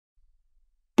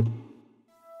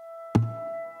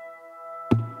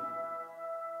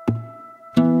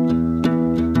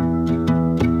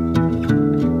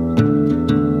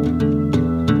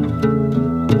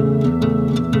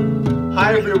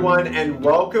everyone, and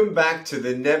welcome back to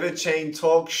the Never Chain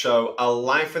Talk Show, a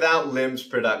Life Without Limbs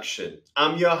production.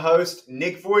 I'm your host,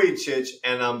 Nick Vujicic,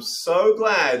 and I'm so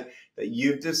glad that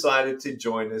you've decided to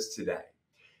join us today.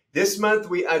 This month,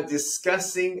 we are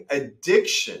discussing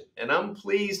addiction, and I'm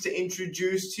pleased to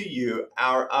introduce to you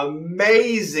our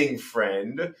amazing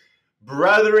friend,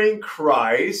 brother in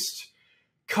Christ,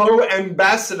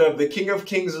 co-ambassador of the King of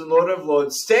Kings and Lord of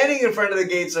Lords, standing in front of the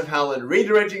gates of hell and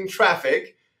redirecting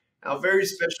traffic, our very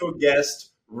special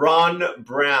guest, Ron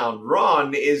Brown.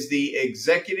 Ron is the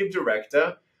executive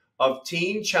director of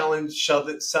Teen Challenge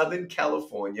Southern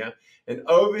California and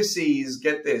oversees,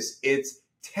 get this, it's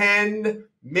 10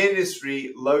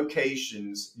 ministry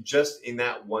locations just in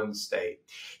that one state.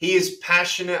 He is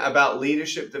passionate about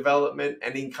leadership development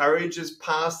and encourages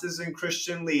pastors and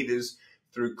Christian leaders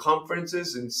through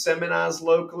conferences and seminars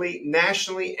locally,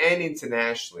 nationally, and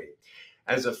internationally.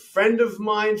 As a friend of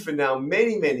mine for now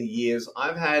many, many years,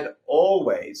 I've had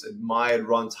always admired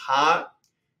Ron's heart,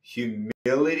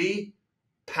 humility,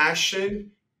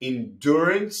 passion,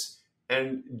 endurance,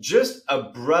 and just a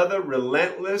brother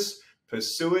relentless,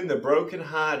 pursuing the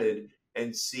brokenhearted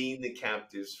and seeing the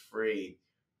captives free.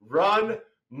 Ron,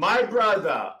 my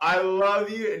brother, I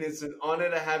love you, and it's an honor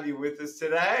to have you with us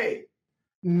today.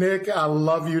 Nick, I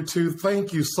love you too.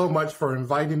 Thank you so much for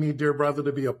inviting me, dear brother,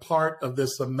 to be a part of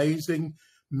this amazing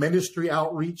ministry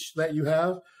outreach that you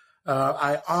have.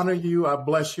 I honor you, I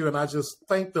bless you, and I just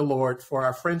thank the Lord for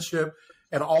our friendship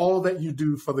and all that you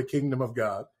do for the kingdom of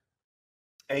God.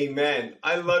 Amen.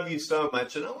 I love you so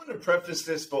much. And I want to preface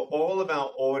this for all of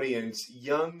our audience,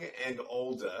 young and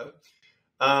older.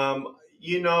 I'm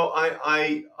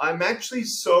actually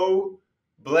so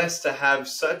blessed to have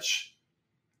such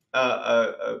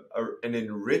an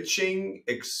enriching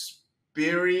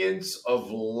experience of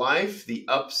life, the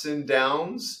ups and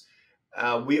downs.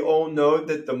 We all know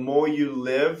that the more you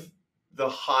live, the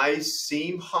highs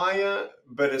seem higher,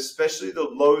 but especially the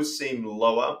lows seem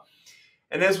lower.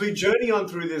 And as we journey on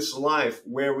through this life,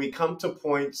 where we come to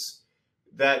points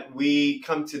that we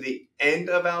come to the end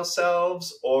of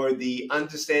ourselves or the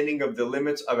understanding of the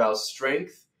limits of our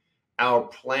strength, our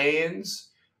plans,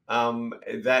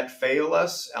 that fail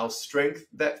us, our strength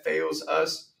that fails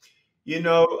us.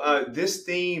 This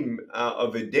theme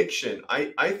of addiction,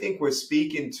 I think we're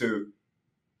speaking to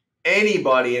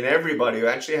anybody and everybody who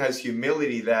actually has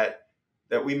humility that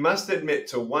we must admit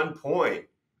to one point,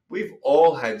 we've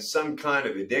all had some kind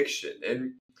of addiction.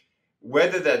 And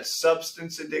whether that's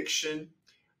substance addiction,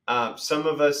 some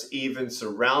of us even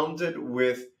surrounded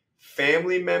with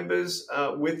family members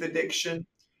with addiction,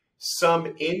 some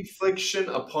infliction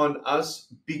upon us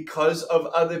because of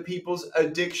other people's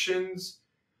addictions.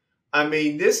 I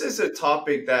mean, this is a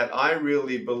topic that I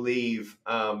really believe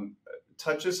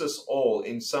touches us all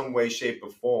in some way, shape, or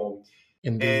form.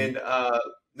 Indeed. And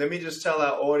let me just tell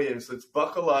our audience, let's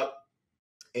buckle up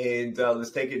and let's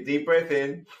take a deep breath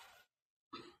in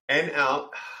and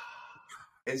out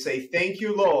and say, thank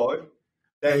you, Lord,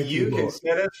 that you can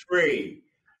set us free.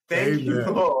 Thank you,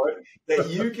 Lord, that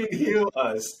you can heal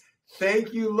us.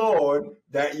 Thank you, Lord,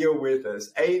 that you're with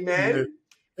us. Amen.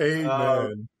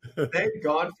 Amen. Thank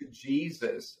God for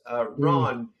Jesus.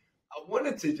 Ron, I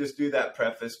wanted to just do that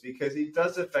preface because he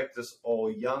does affect us all,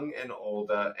 young and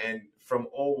older, and from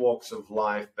all walks of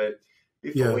life. But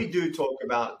before we do talk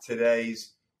about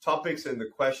today's topics and the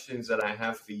questions that I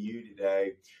have for you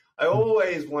today, I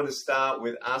always want to start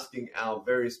with asking our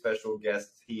very special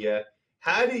guests here,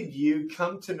 how did you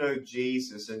come to know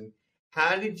Jesus, and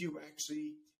how did you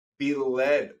actually be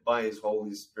led by his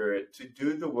Holy Spirit to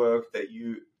do the work that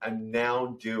you are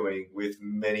now doing with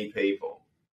many people?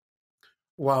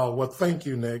 Wow. Well, thank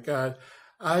you, Nick. I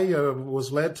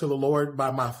was led to the Lord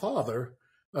by my father,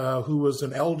 who was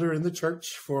an elder in the church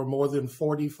for more than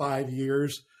 45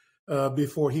 years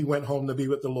before he went home to be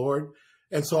with the Lord.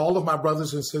 And so all of my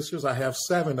brothers and sisters, I have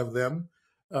 7 of them.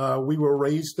 We were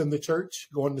raised in the church,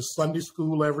 going to Sunday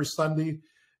school every Sunday,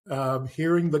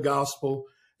 hearing the gospel.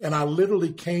 And I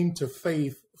literally came to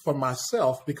faith for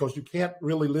myself, because you can't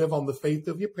really live on the faith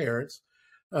of your parents,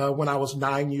 when I was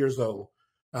 9 years old.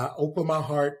 I opened my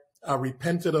heart, I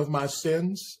repented of my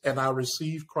sins, and I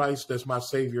received Christ as my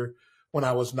Savior when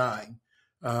I was 9.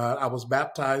 I was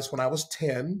baptized when I was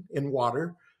 10 in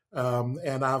water,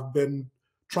 and I've been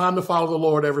trying to follow the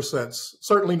Lord ever since.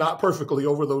 Certainly not perfectly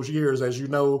over those years. As you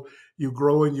know, you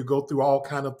grow and you go through all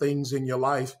kinds of things in your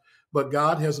life, but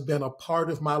God has been a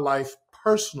part of my life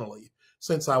personally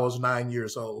since I was 9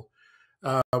 years old.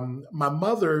 My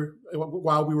mother,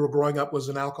 while we were growing up, was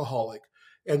an alcoholic.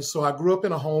 And so I grew up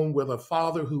in a home with a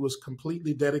father who was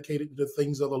completely dedicated to the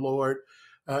things of the Lord.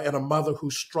 and a mother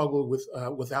who struggled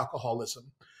with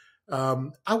alcoholism.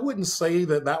 I wouldn't say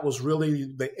that that was really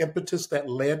the impetus that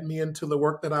led me into the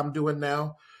work that I'm doing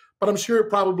now, but I'm sure it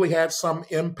probably had some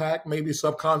impact, maybe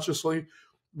subconsciously,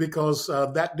 because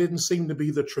that didn't seem to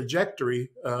be the trajectory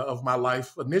of my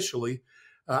life initially.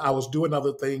 I was doing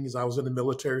other things. I was in the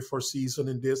military for a season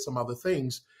and did some other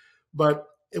things. But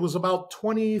it was about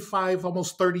 25,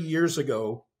 almost 30 years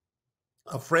ago,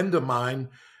 a friend of mine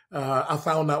I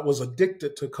found out was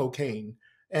addicted to cocaine.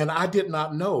 And I did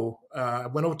not know. I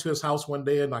went over to his house one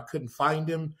day and I couldn't find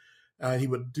him. He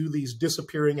would do these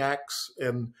disappearing acts,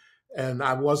 and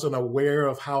I wasn't aware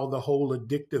of how the whole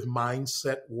addictive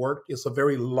mindset worked. It's a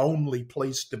very lonely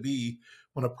place to be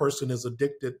when a person is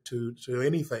addicted to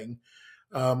anything.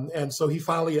 And so he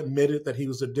finally admitted that he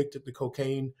was addicted to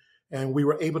cocaine, and we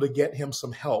were able to get him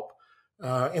some help.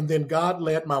 And then God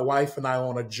led my wife and I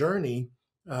on a journey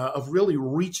of really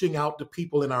reaching out to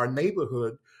people in our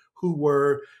neighborhood who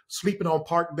were sleeping on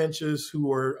park benches, who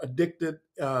were addicted.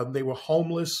 They were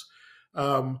homeless.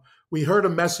 We heard a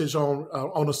message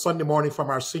on a Sunday morning from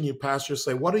our senior pastor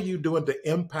say, "What are you doing to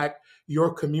impact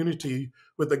your community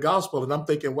with the gospel?" And I'm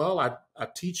thinking, well, I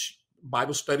teach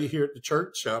Bible study here at the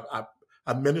church.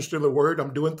 I minister the word.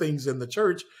 I'm doing things in the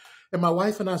church. And my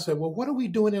wife and I said, well, what are we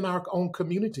doing in our own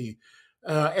community?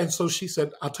 And so she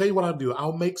said, I'll tell you what I'll do.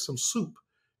 I'll make some soup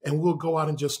and we'll go out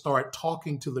and just start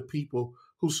talking to the people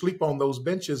who sleep on those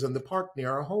benches in the park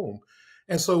near our home.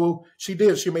 And so she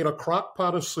did. She made a crock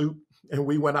pot of soup and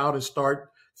we went out and started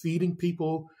feeding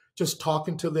people, just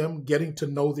talking to them, getting to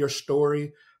know their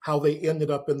story, how they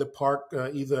ended up in the park,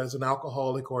 either as an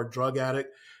alcoholic or a drug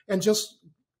addict, and just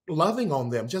loving on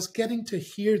them, just getting to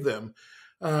hear them.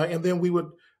 And then we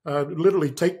would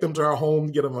literally take them to our home,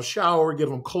 get them a shower, get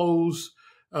them clothes.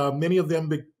 Many of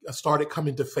them started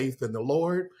coming to faith in the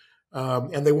Lord,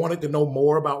 and they wanted to know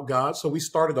more about God. So we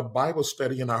started a Bible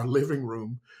study in our living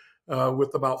room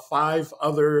with about 5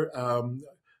 other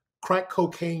crack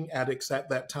cocaine addicts at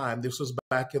that time. This was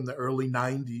back in the early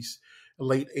 90s,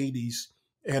 late 80s.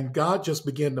 And God just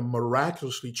began to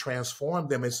miraculously transform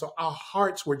them. And so our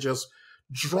hearts were just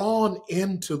drawn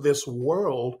into this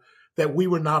world that we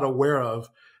were not aware of.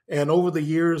 And over the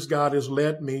years, God has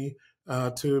led me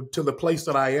to the place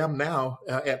that I am now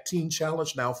at Teen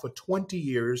Challenge now for 20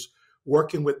 years,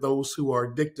 working with those who are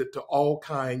addicted to all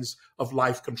kinds of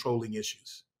life-controlling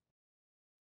issues.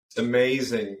 It's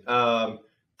amazing.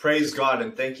 Praise God,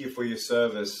 and thank you for your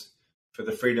service for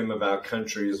the freedom of our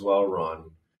country as well,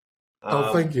 Ron.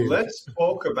 Thank you. Let's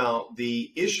talk about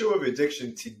the issue of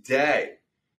addiction today.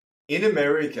 In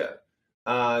America,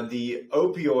 the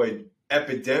opioid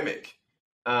epidemic,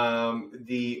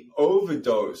 the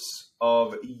overdose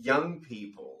of young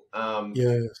people,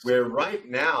 Yes. where right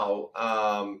now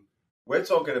we're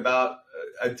talking about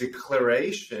a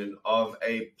declaration of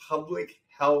a public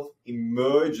health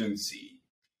emergency.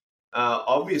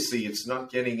 Obviously, it's not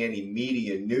getting any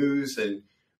media news, and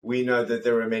we know that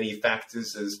there are many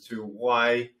factors as to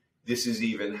why this is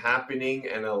even happening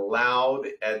and allowed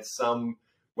at some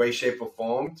way, shape, or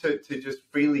form to just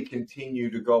freely continue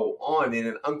to go on in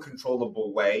an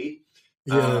uncontrollable way.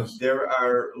 Yes. There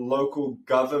are local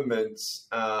governments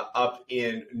up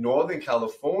in Northern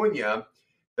California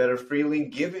that are freely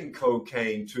giving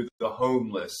cocaine to the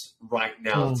homeless right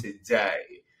now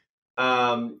today.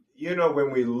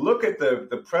 When we look at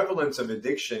the prevalence of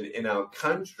addiction in our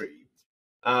country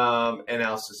and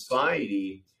our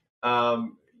society,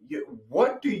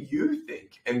 what do you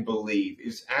think and believe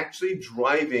is actually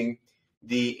driving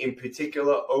in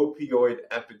particular, opioid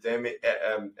epidemic,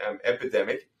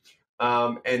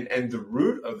 and the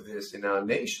root of this in our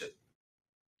nation?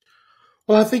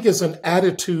 Well, I think it's an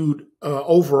attitude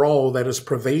overall that is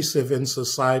pervasive in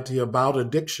society about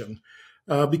addiction,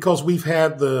 because we've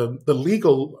had the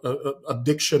legal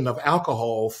addiction of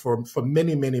alcohol for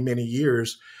many, many, many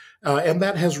years. And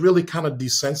that has really kind of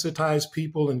desensitized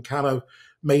people and kind of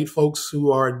made folks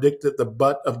who are addicted the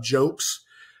butt of jokes.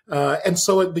 And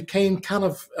so it became kind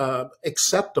of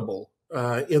acceptable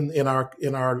in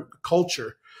our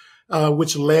culture,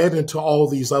 which led into all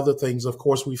these other things. Of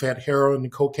course, we've had heroin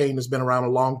and cocaine has been around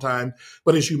a long time.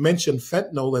 But as you mentioned,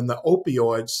 fentanyl and the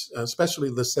opioids,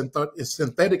 especially the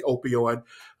synthetic opioid,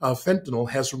 fentanyl,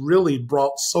 has really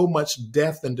brought so much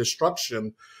death and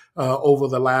destruction over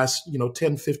the last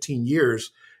 10, 15 years.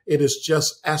 It is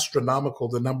just astronomical,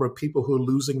 the number of people who are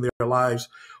losing their lives.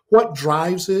 What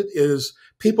drives it is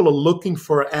people are looking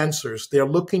for answers. They're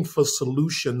looking for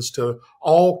solutions to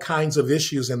all kinds of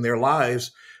issues in their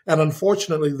lives. And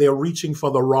unfortunately, they're reaching for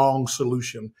the wrong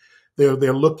solution. They're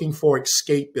looking for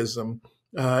escapism.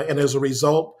 And as a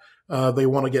result, they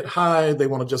want to get high. They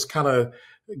want to just kind of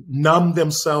numb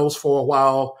themselves for a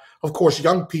while. Of course,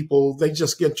 young people, they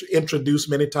just get introduced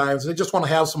many times. They just want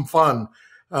to have some fun,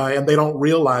 and they don't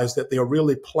realize that they're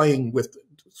really playing with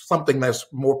something that's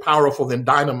more powerful than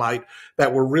dynamite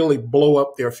that will really blow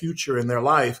up their future in their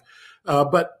life.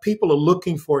 But people are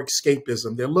looking for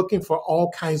escapism. They're looking for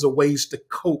all kinds of ways to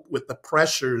cope with the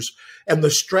pressures and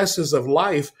the stresses of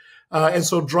life. And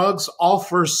so drugs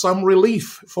offer some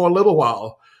relief for a little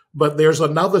while. But there's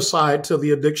another side to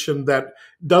the addiction that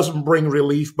doesn't bring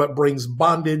relief, but brings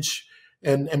bondage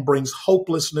and brings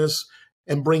hopelessness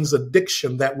and brings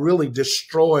addiction that really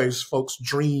destroys folks'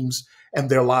 dreams and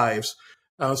their lives.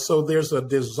 So there's a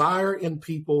desire in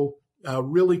people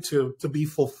really to be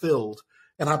fulfilled.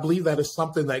 And I believe that is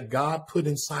something that God put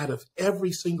inside of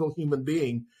every single human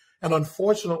being. And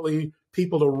unfortunately,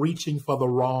 people are reaching for the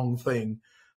wrong thing.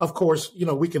 Of course,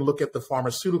 we can look at the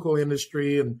pharmaceutical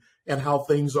industry and how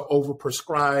things are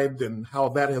overprescribed and how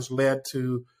that has led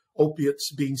to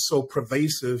opiates being so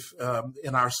pervasive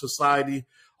in our society.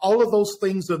 All of those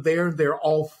things are there. They're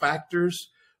all factors.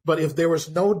 But if there was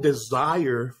no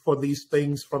desire for these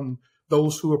things from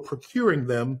those who are procuring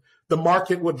them, the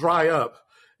market would dry up.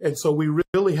 And so we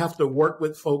really have to work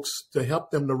with folks to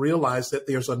help them to realize that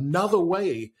there's another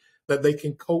way that they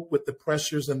can cope with the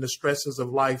pressures and the stresses of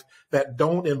life that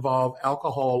don't involve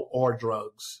alcohol or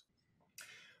drugs.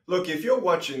 Look, if you're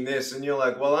watching this and you're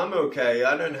like, well, I'm okay,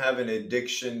 I don't have an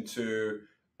addiction to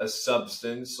a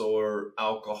substance or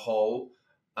alcohol,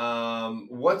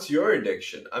 what's your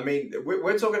addiction? I mean,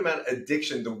 we're talking about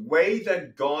addiction, the way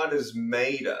that God has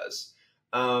made us.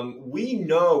 We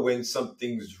know when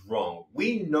something's wrong.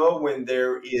 We know when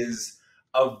there is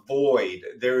a void,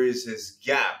 there is this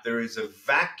gap, there is a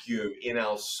vacuum in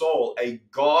our soul, a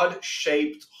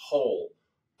God-shaped hole,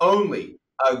 only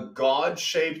a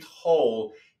God-shaped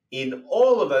hole in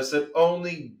all of us that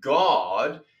only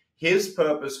God, his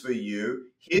purpose for you,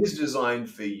 his design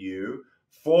for you,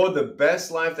 for the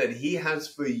best life that he has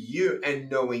for you, and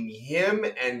knowing him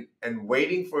and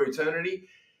waiting for eternity,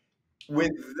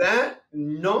 with that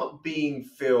not being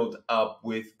filled up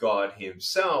with God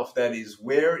himself, that is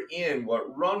wherein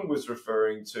what Ron was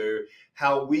referring to,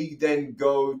 how we then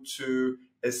go to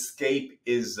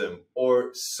escapism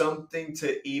or something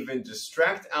to even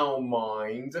distract our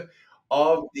mind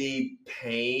of the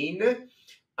pain,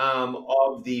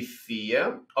 of the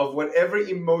fear, of whatever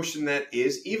emotion that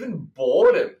is, even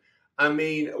boredom. I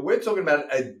mean, we're talking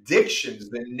about addictions.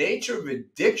 The nature of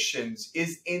addictions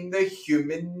is in the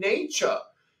human nature.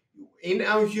 In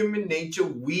our human nature,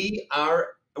 we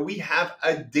have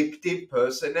addictive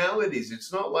personalities.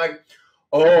 It's not like,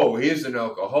 oh, here's an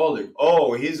alcoholic.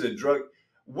 Oh, here's a drug.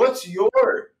 What's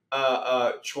your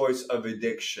choice of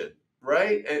addiction,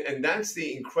 right? And that's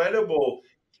the incredible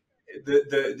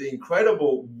the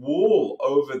incredible wool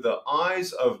over the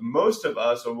eyes of most of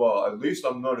us. Or, well, at least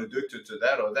I'm not addicted to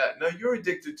that or that. No, you're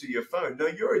addicted to your phone. No,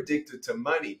 you're addicted to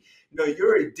money. No,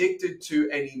 you're addicted to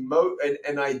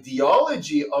an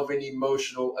ideology of an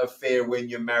emotional affair when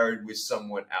you're married with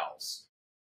someone else.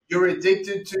 You're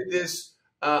addicted to this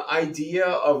idea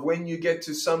of when you get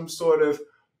to some sort of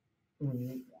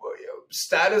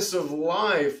status of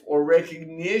life or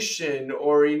recognition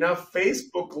or enough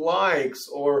Facebook likes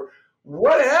or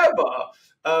whatever.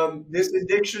 This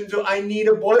addiction to, I need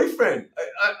a boyfriend.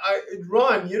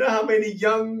 Ron, you know how many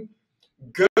young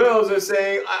girls are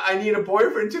saying, I need a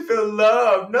boyfriend to feel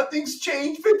loved. Nothing's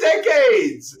changed for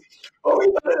decades. Oh,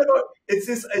 it's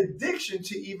this addiction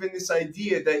to even this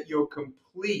idea that you're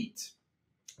complete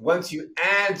once you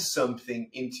add something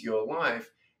into your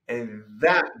life, and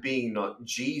that being not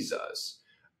Jesus.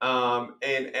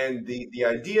 And the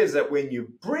idea is that when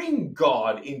you bring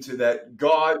God into that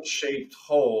God-shaped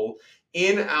hole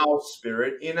in our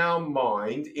spirit, in our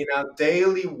mind, in our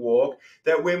daily walk,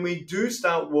 that when we do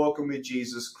start walking with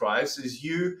Jesus Christ, as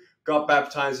you got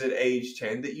baptized at age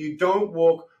 10, that you don't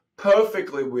walk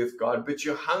perfectly with God, but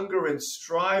you hunger and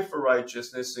strive for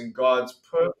righteousness and God's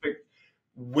perfect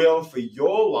will for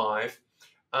your life.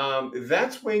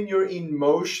 That's when you're in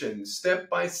motion, step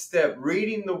by step,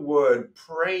 reading the word,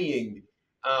 praying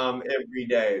every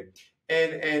day,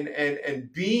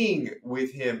 and being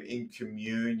with him in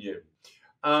communion.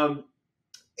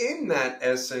 In that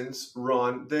essence,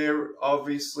 Ron, there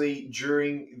obviously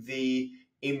during the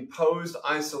imposed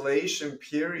isolation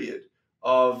period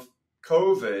of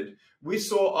COVID, we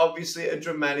saw obviously a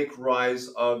dramatic rise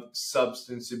of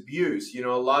substance abuse. A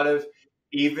lot of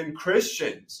even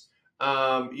Christians,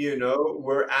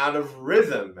 were out of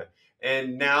rhythm,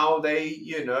 and now they,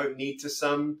 need to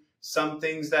some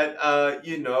things that,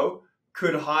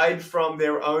 could hide from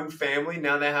their own family.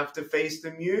 Now they have to face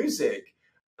the music.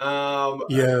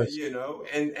 Yes.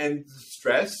 and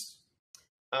stress,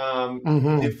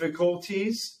 Hmm.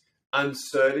 difficulties,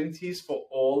 uncertainties for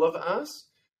all of us.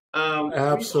 We've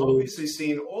Absolutely. obviously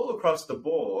seen all across the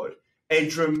board a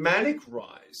dramatic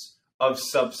rise of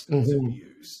substance Hmm.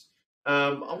 abuse.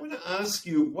 I want to ask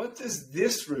you, what does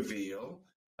this reveal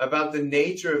about the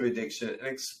nature of addiction, and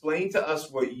explain to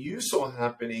us what you saw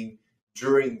happening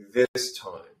during this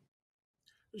time?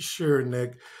 Sure,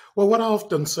 Nick. Well, what I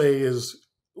often say is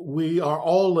we are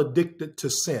all addicted to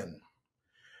sin.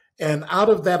 And out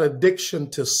of that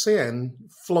addiction to sin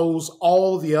flows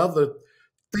all the other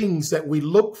things that we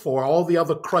look for, all the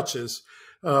other crutches,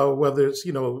 whether it's,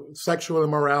 sexual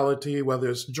immorality, whether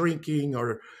it's drinking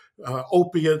or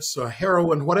opiates or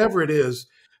heroin, whatever it is,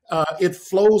 it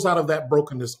flows out of that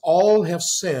brokenness. All have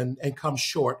sinned and come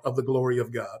short of the glory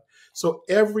of God. So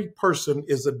every person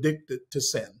is addicted to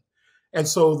sin. And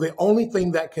so the only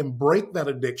thing that can break that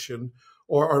addiction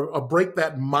or break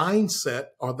that mindset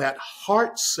or that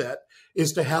heart set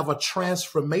is to have a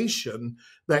transformation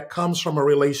that comes from a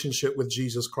relationship with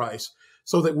Jesus Christ,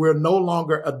 so that we're no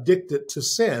longer addicted to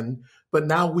sin, but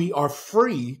now we are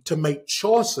free to make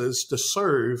choices to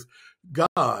serve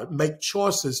God, make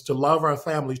choices to love our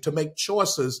families, to make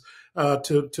choices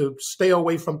to stay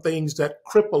away from things that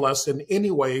cripple us in any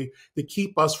way to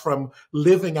keep us from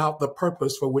living out the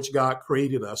purpose for which God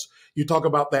created us. You talk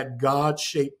about that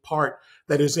God-shaped part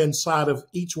that is inside of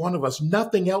each one of us.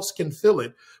 Nothing else can fill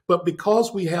it. But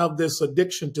because we have this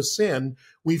addiction to sin,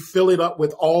 we fill it up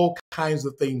with all kinds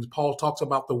of things. Paul talks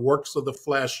about the works of the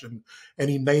flesh, and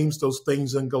he names those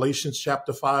things in Galatians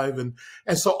chapter 5.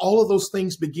 And so all of those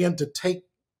things begin to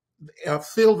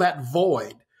fill that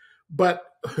void. But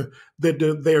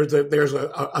there's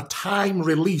a time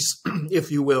release,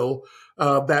 if you will,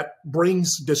 that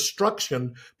brings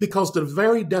destruction, because the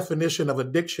very definition of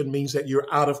addiction means that you're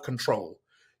out of control.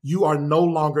 You are no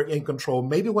longer in control.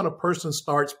 Maybe when a person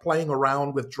starts playing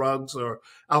around with drugs or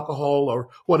alcohol or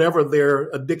whatever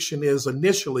their addiction is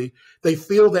initially, they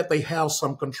feel that they have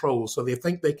some control. So they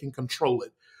think they can control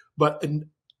it. But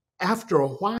after a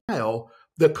while,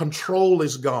 the control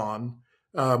is gone.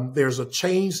 There's a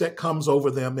change that comes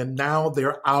over them, and now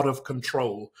they're out of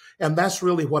control. And that's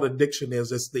really what addiction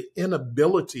is. It's the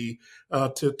inability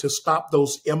to stop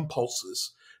those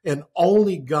impulses. And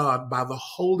only God, by the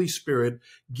Holy Spirit,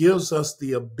 gives us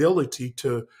the ability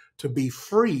to be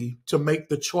free to make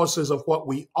the choices of what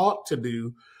we ought to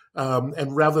do,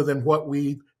 and rather than what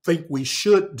we think we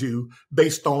should do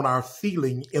based on our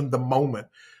feeling in the moment.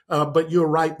 But you're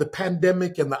right, the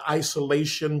pandemic and the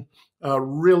isolation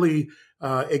really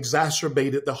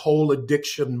exacerbated the whole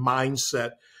addiction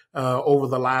mindset over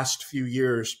the last few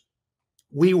years.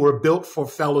 We were built for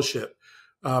fellowship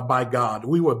by God.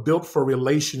 We were built for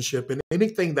relationship, and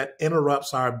anything that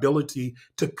interrupts our ability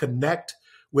to connect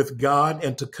with God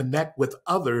and to connect with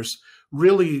others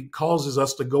really causes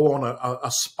us to go on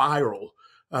a spiral.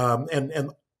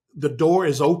 And the door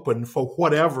is open for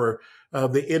whatever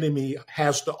the enemy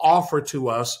has to offer to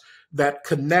us that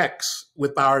connects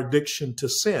with our addiction to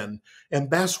sin. And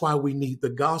that's why we need the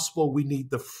gospel. We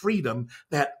need the freedom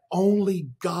that only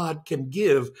God can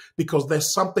give, because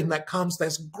there's something that comes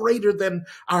that's greater than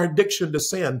our addiction to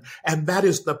sin. And that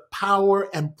is the power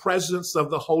and presence of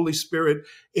the Holy Spirit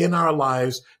in our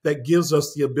lives that gives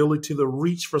us the ability to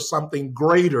reach for something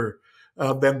greater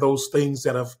than those things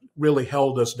that have really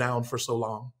held us down for so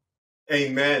long.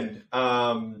 Amen.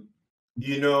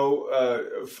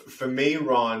 For me,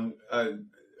 Ron,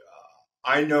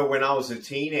 I know when I was a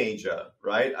teenager,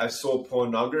 right, I saw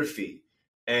pornography,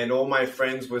 and all my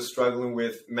friends were struggling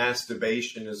with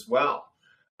masturbation as well.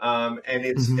 And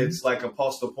it's like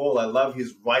Apostle Paul. I love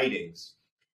his writings,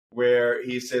 where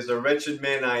he says, "A wretched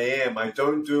man I am. I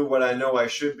don't do what I know I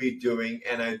should be doing,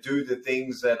 and I do the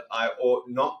things that I ought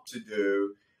not to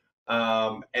do."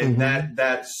 And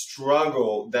that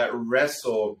struggle, that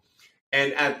wrestle,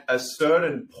 and at a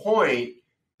certain point,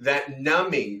 that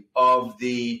numbing of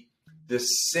the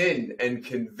sin and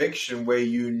conviction, where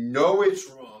you know it's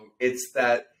wrong, it's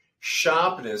that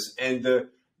sharpness. And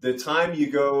the time you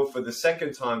go for the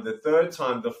second time, the third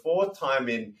time, the fourth time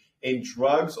in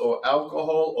drugs or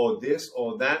alcohol or this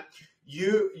or that,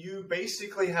 you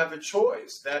basically have a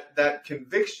choice. That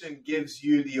conviction gives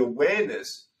you the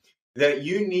awareness that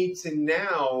you need to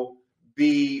now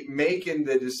be making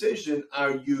the decision.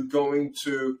 Are you going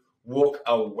to walk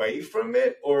away from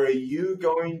it, or are you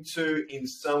going to, in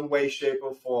some way, shape,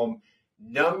 or form,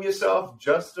 numb yourself,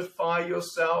 justify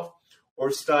yourself, or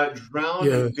start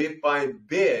drowning bit by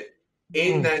bit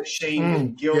in that shame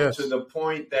and guilt to the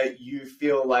point that you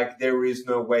feel like there is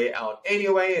no way out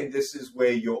anyway, and this is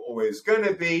where you're always going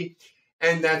to be?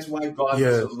 And that's why God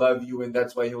doesn't Yes. love you, and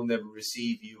that's why he'll never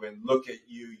receive you. And look at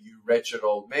you, you wretched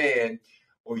old man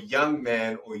or young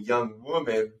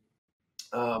woman.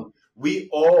 We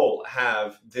all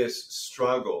have this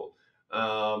struggle.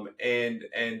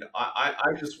 And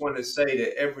I just want to say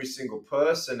to every single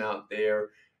person out there,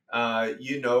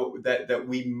 that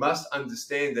we must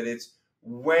understand that it's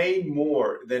way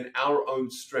more than our own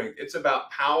strength. It's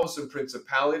about powers and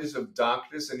principalities of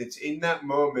darkness. And it's in that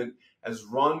moment, as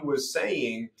Ron was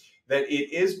saying, that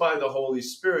it is by the Holy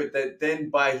Spirit that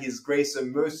then by his grace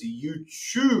and mercy, you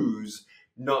choose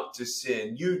not to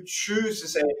sin. You choose to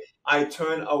say, I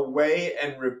turn away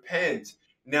and repent.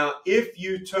 Now, if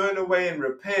you turn away and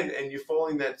repent and you fall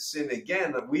in that sin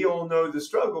again, we all know the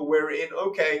struggle we're in.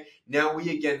 Okay, now we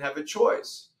again have a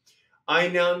choice. I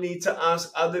now need to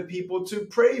ask other people to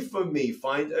pray for me.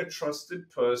 Find a trusted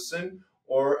person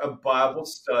or a Bible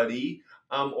study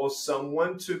or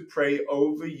someone to pray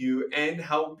over you and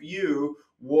help you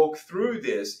walk through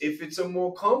this. If it's a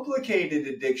more complicated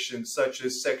addiction, such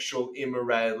as sexual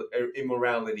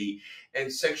immorality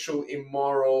and sexual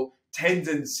immoral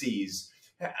tendencies,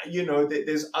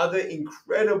 there's other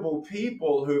incredible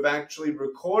people who've actually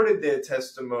recorded their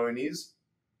testimonies.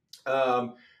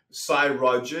 Cy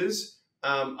Rogers,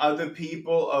 other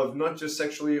people of not just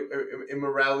sexual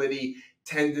immorality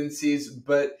tendencies,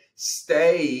 but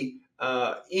stay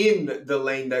in the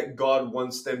lane that God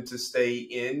wants them to stay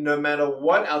in, no matter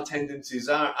what our tendencies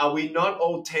are. Are we not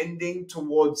all tending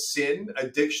towards sin,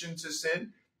 addiction to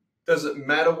sin? Doesn't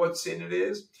matter what sin it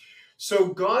is. So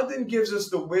God then gives us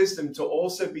the wisdom to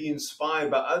also be inspired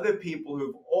by other people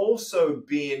who've also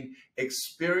been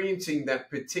experiencing that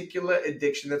particular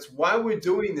addiction. That's why we're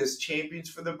doing this,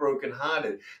 Champions for the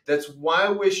Brokenhearted. That's why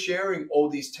we're sharing all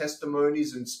these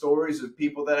testimonies and stories of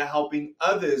people that are helping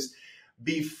others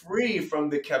be free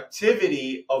from the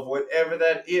captivity of whatever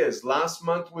that is. Last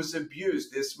month was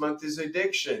abuse. This month is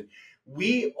addiction.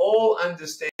 We all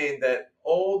understand that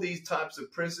all these types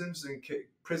of prisons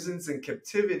and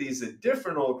captivities are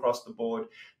different all across the board.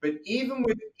 But even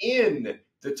within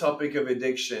the topic of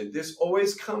addiction, this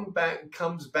always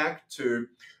comes back to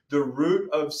the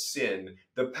root of sin,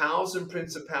 the powers and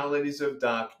principalities of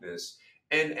darkness.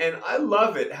 And I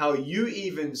love it how you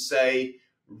even say,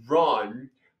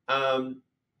 Ron,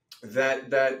 that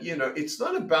it's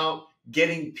not about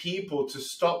getting people to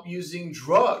stop using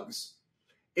drugs.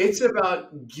 It's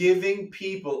about giving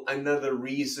people another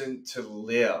reason to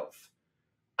live.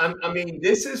 I mean,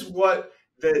 this is what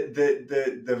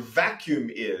the vacuum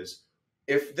is.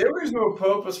 If there is no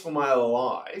purpose for my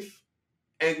life,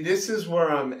 and this is where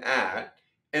I'm at,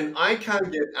 and I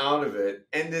can't get out of it,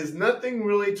 and there's nothing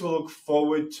really to look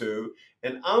forward to,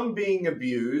 and I'm being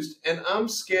abused, and I'm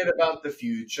scared about the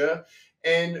future,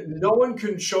 and no one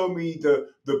can show me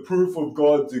the proof of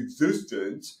God's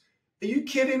existence. Are you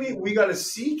kidding me? We got to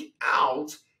seek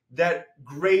out that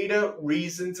greater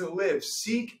reason to live.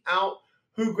 Seek out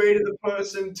who greater the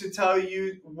person to tell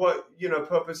you what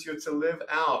purpose you're to live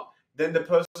out than the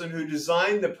person who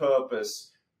designed the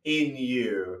purpose in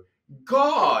you.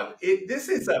 God. This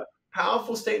is a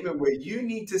powerful statement where you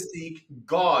need to seek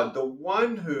God, the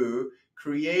one who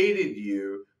created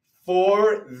you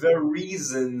for the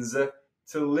reasons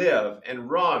to live. And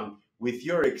Ron, with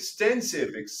your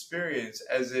extensive experience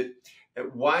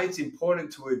why it's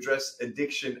important to address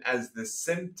addiction as the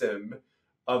symptom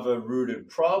of a rooted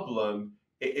problem.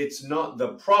 It's not the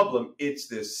problem, it's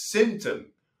the symptom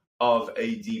of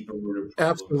a deeper rooted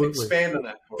problem. Absolutely. Expand on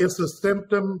that for It's us. a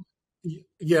symptom.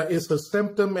 Yeah, it's a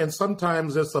symptom, and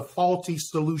sometimes it's a faulty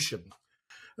solution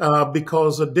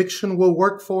because addiction will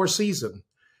work for a season.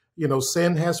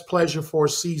 Sin has pleasure for a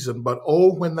season, but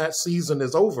when that season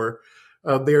is over,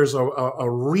 there's a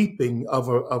reaping of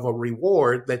a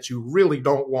reward that you really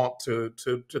don't want to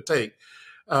take.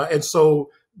 And so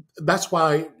that's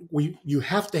why you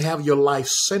have to have your life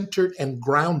centered and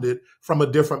grounded from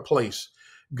a different place.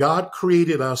 God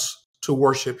created us to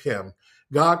worship him.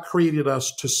 God created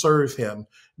us to serve him.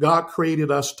 God created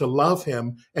us to love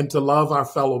him and to love our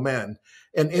fellow men.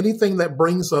 And anything that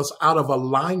brings us out of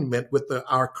alignment with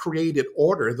our created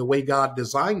order, the way God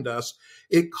designed us,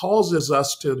 it causes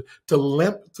us to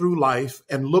limp through life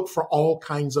and look for all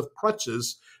kinds of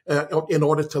crutches in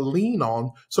order to lean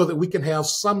on so that we can have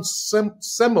some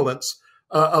semblance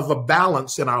of a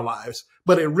balance in our lives.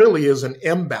 But it really is an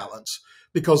imbalance,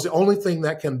 because the only thing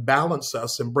that can balance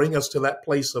us and bring us to that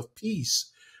place of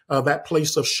peace, that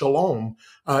place of shalom,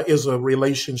 is a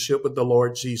relationship with the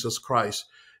Lord Jesus Christ.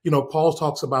 Paul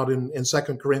talks about in 2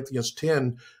 Corinthians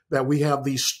 10 that we have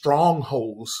these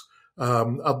strongholds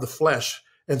of the flesh.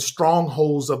 and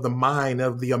strongholds of the mind,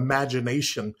 of the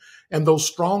imagination. And those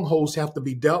strongholds have to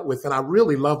be dealt with. And I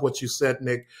really love what you said,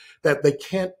 Nick, that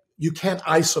you can't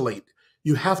isolate.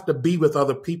 You have to be with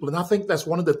other people. And I think that's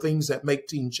one of the things that make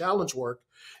Teen Challenge work,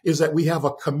 is that we have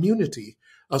a community,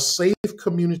 a safe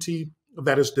community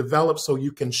that is developed so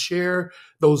you can share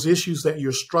those issues that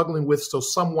you're struggling with, so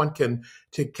someone can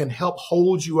help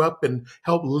hold you up and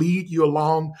help lead you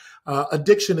along.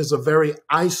 Addiction is a very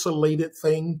isolated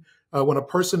thing. When a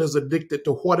person is addicted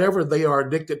to whatever they are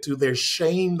addicted to, there's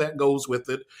shame that goes with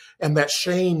it. And that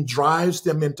shame drives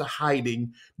them into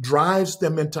hiding, drives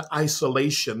them into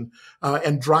isolation,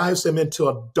 and drives them into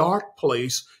a dark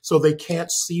place so they can't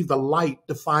see the light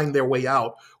to find their way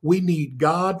out. We need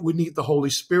God, we need the Holy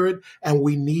Spirit, and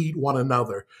we need one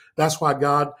another. That's why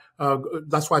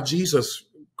that's why Jesus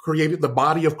created the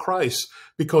body of Christ,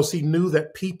 because he knew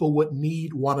that people would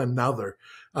need one another.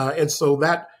 And so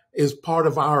that is part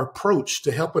of our approach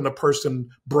to helping a person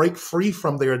break free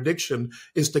from their addiction,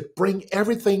 is to bring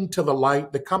everything to the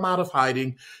light, to come out of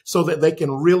hiding so that they can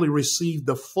really receive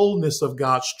the fullness of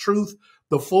God's truth,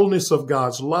 the fullness of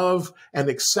God's love and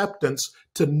acceptance,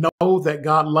 to know that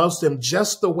God loves them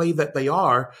just the way that they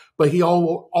are, but he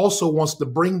also wants to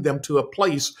bring them to a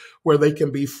place where they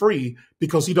can be free,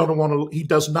 because he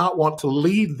does not want to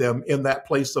lead them in that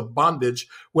place of bondage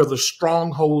where the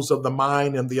strongholds of the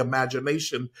mind and the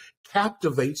imagination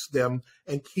captivates them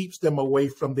and keeps them away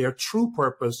from their true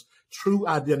purpose, true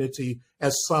identity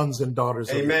as sons and daughters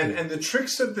of Amen. the King. And the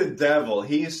tricks of the devil,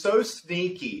 he is so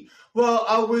sneaky. Well,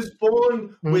 I was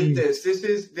born with this. This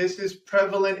is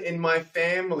prevalent in my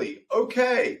family.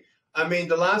 Okay. I mean,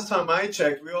 the last time I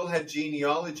checked, we all had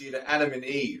genealogy to Adam and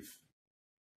Eve.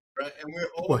 Right? And we're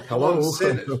all born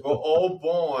sinners. We're all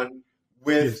born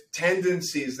with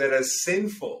tendencies that are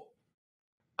sinful.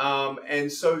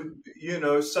 And so,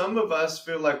 some of us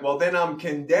feel like, well, then I'm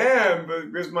condemned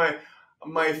because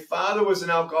my father was an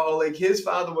alcoholic, his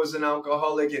father was an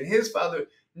alcoholic, and his father.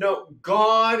 No,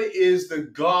 God is the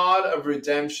God of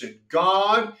redemption.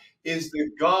 God is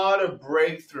the God of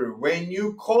breakthrough. When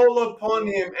you call upon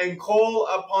him and call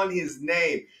upon his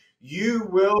name, you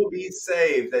will be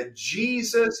saved. That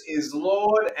Jesus is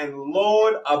Lord and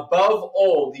Lord above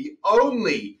all, the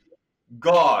only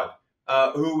God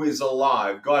who is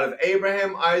alive, God of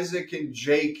Abraham, Isaac, and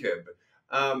Jacob.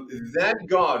 That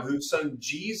God whose son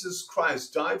Jesus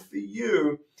Christ died for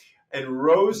you and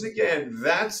rose again,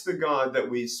 that's the God that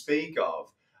we speak of.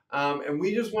 And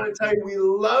we just want to tell you, we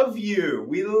love you.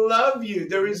 We love you.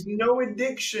 There is no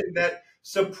addiction that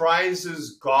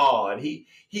surprises God. He,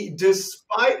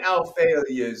 despite our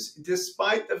failures,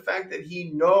 despite the fact that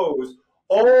he knows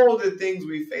all the things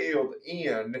we failed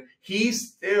in, he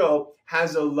still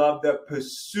has a love that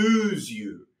pursues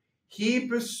you. He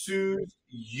pursues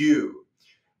you.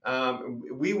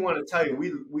 We want to tell you,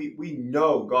 we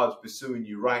know God's pursuing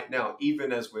you right now,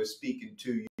 even as we're speaking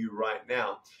to you right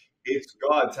now. It's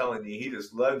God telling you he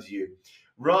just loves you.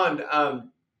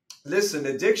 Ron, listen,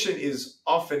 addiction is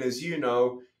often, as you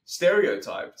know,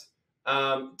 stereotyped.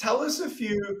 Tell us a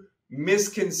few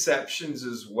misconceptions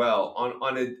as well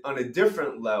on a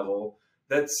different level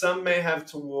that some may have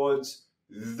towards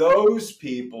those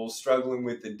people struggling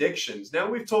with addictions.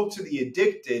 Now we've talked to the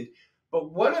addicted,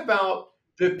 but what about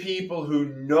the people who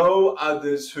know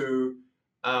others who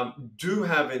do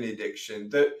have an addiction?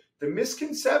 The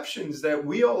misconceptions that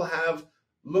we all have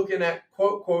looking at,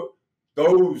 quote, quote,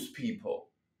 those people.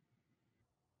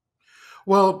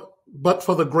 Well, but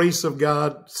for the grace of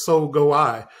God, so go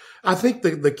I. I think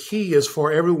the key is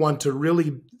for everyone to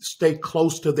really stay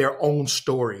close to their own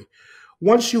story.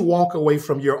 Once you walk away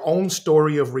from your own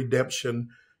story of redemption,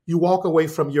 you walk away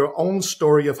from your own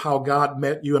story of how God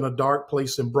met you in a dark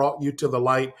place and brought you to the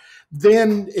light,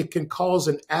 then it can cause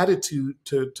an attitude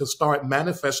to start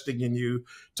manifesting in you,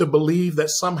 to believe that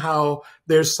somehow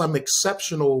there's some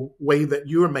exceptional way that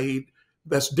you're made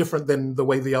that's different than the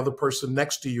way the other person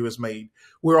next to you is made.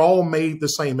 We're all made the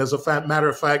same. As a matter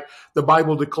of fact, the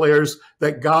Bible declares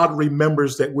that God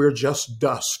remembers that we're just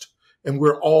dust, and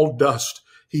we're all dust.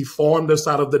 He formed us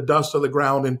out of the dust of the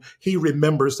ground, and he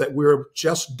remembers that we're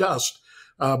just dust.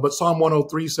 But Psalm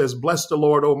 103 says, bless the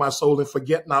Lord, O my soul, and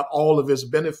forget not all of his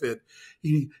benefit.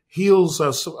 He heals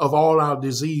us of all our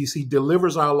disease. He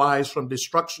delivers our lives from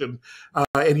destruction.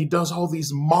 And he does all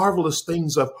these marvelous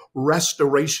things of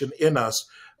restoration in us,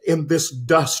 in this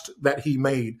dust that he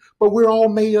made. But we're all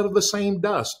made out of the same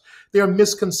dust. There are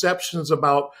misconceptions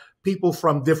about people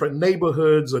from different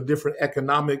neighborhoods or different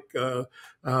economic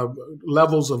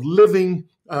levels of living.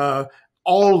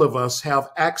 All of us have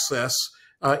access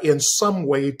in some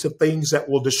way to things that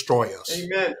will destroy us.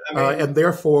 Amen. And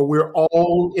therefore, we're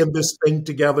all in this thing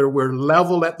together. We're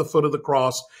level at the foot of the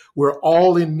cross. We're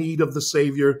all in need of the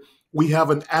Savior. We have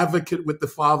an advocate with the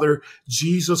Father,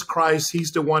 Jesus Christ.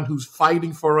 He's the one who's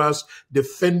fighting for us,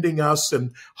 defending us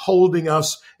and holding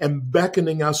us and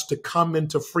beckoning us to come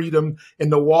into freedom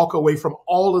and to walk away from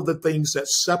all of the things that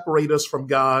separate us from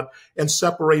God and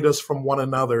separate us from one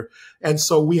another. And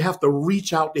so we have to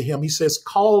reach out to him. He says,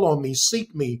 call on me,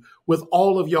 seek me with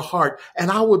all of your heart, and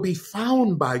I will be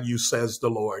found by you, says the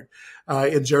Lord,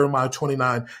 in Jeremiah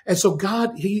 29. And so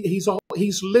God, he's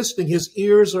listening. His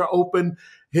ears are open.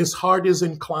 His heart is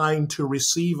inclined to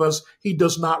receive us. He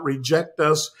does not reject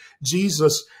us.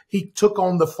 Jesus, he took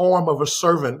on the form of a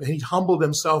servant. He humbled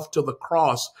himself to the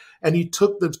cross, and he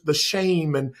took the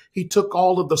shame, and he took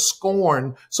all of the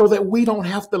scorn so that we don't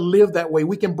have to live that way.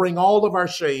 We can bring all of our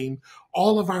shame,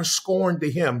 all of our scorn to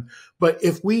him. But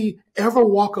if we ever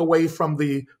walk away from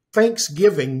the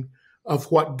thanksgiving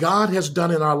of what God has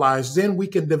done in our lives, then we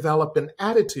can develop an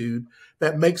attitude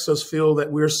that makes us feel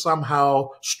that we're somehow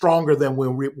stronger than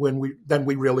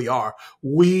we really are.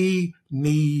 We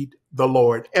need the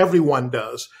Lord. Everyone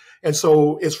does. And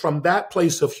so it's from that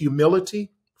place of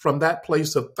humility, from that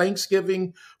place of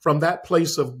thanksgiving, from that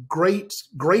place of great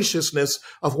graciousness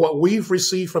of what we've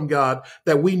received from God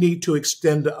that we need to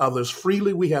extend to others.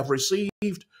 Freely we have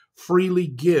received, freely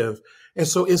give. And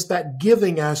so it's that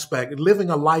giving aspect,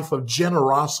 living a life of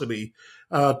generosity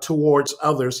towards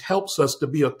others helps us to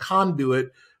be a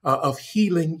conduit of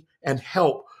healing and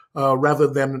help rather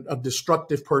than a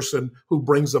destructive person who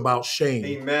brings about shame.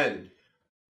 Amen.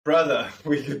 Brother,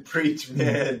 we could preach,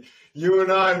 man. You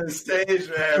and I on the stage,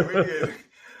 man. We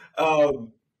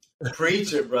could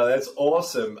preach it, brother. That's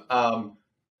awesome.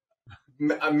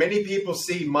 Many people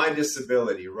see my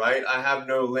disability, right? I have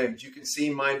no limbs. You can see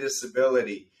my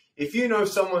disability. If you know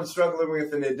someone struggling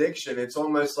with an addiction, it's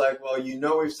almost like, well, you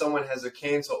know if someone has a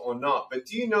cancer or not. But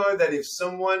do you know that if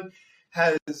someone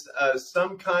has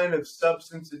some kind of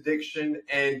substance addiction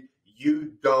and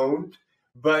you don't,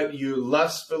 but you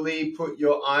lustfully put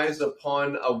your eyes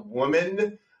upon a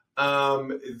woman,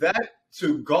 that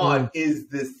to God is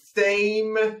the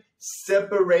same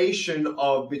separation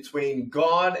between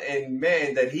God and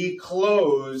man that he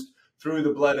closed through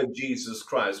the blood of Jesus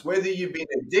Christ. Whether you've been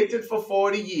addicted for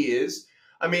 40 years,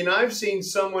 I mean, I've seen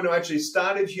someone who actually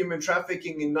started human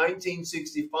trafficking in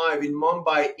 1965 in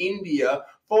Mumbai, India,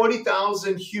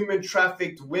 40,000 human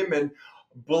trafficked women,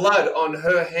 blood on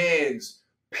her hands,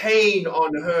 pain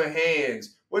on her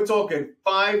hands. We're talking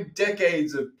 5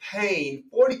 decades of pain.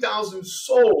 40,000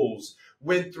 souls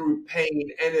went through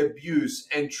pain and abuse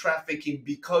and trafficking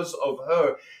because of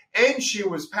her. And she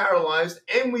was paralyzed,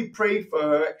 and we prayed for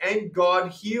her, and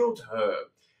God healed her.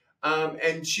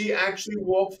 And she actually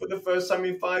walked for the first time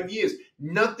in 5 years.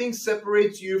 Nothing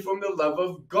separates you from the love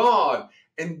of God.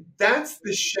 And that's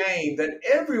the shame that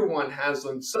everyone has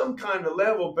on some kind of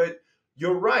level. But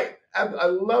you're right. I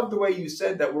love the way you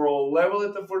said that we're all level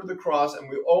at the foot of the cross and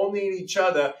we all need each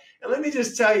other. And let me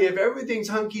just tell you, if everything's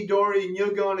hunky-dory and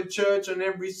you're going to church on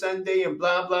every Sunday and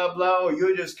blah, blah, blah, or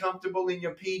you're just comfortable in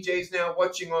your PJs now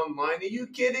watching online, are you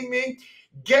kidding me?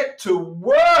 Get to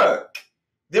work.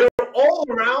 They're all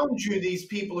around you, these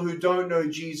people who don't know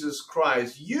Jesus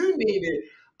Christ. You need to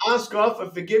ask God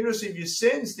for forgiveness of your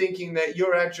sins, thinking that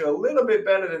you're actually a little bit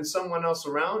better than someone else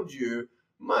around you.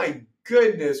 My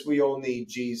goodness, we all need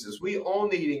Jesus. We all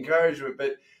need encouragement,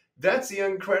 but that's the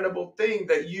incredible thing,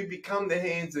 that you become the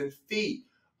hands and feet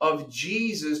of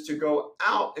Jesus to go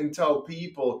out and tell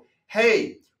people,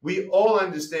 hey, we all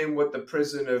understand what the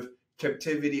prison of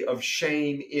captivity of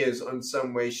shame is on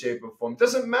some way, shape, or form.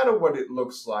 Doesn't matter what it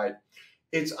looks like.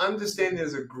 It's understanding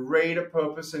there's a greater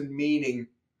purpose and meaning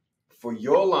for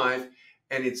your life,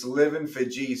 and it's living for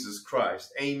Jesus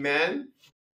Christ. Amen.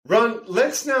 Ron,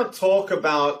 let's now talk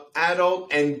about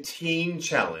Adult and Teen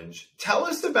Challenge. Tell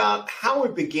us about how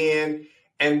it began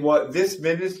and what this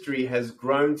ministry has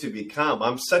grown to become.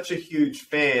 I'm such a huge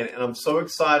fan, and I'm so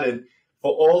excited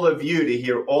for all of you to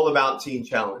hear all about Teen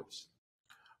Challenge.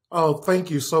 Oh,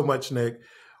 thank you so much, Nick.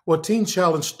 Well, Teen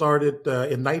Challenge started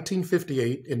in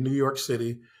 1958 in New York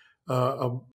City.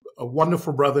 A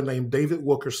wonderful brother named David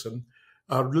Wilkerson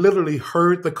literally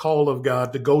heard the call of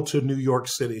God to go to New York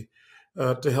City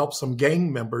to help some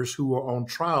gang members who were on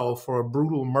trial for a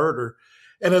brutal murder.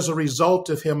 And as a result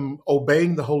of him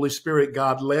obeying the Holy Spirit,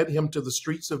 God led him to the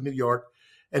streets of New York,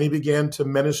 and he began to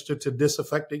minister to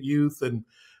disaffected youth.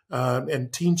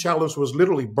 And Teen Challenge was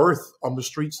literally birthed on the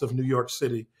streets of New York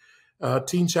City.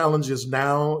 Teen Challenge is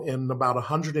now in about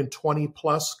 120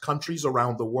 plus countries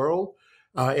around the world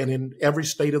and in every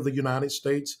state of the United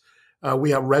States.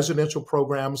 We have residential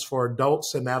programs for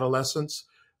adults and adolescents,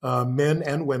 men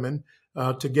and women,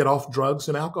 to get off drugs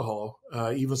and alcohol.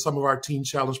 Even some of our Teen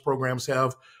Challenge programs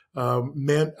have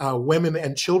women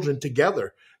and children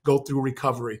together go through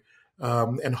recovery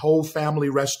and whole family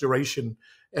restoration.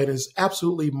 It is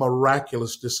absolutely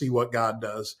miraculous to see what God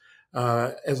does.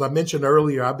 As I mentioned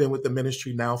earlier, I've been with the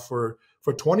ministry now for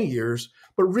 20 years,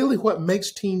 but really what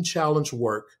makes Teen Challenge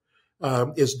work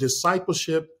is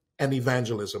discipleship and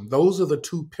evangelism. Those are the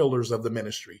two pillars of the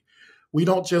ministry. We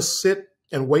don't just sit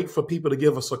and wait for people to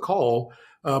give us a call,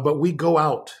 but we go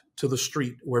out to the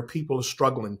street where people are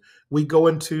struggling. We go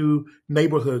into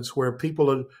neighborhoods where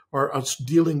people are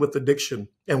dealing with addiction,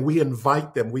 and we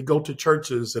invite them. We go to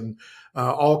churches and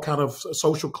all kind of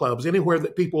social clubs, anywhere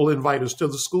that people invite us, to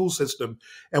the school system,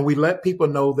 and we let people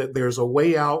know that there's a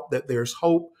way out, that there's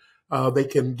hope. They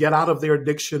can get out of their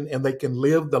addiction, and they can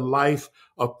live the life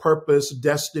of purpose,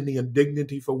 destiny, and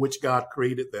dignity for which God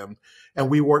created them. And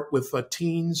we work with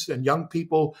teens and young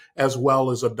people as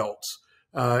well as adults.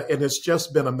 And it's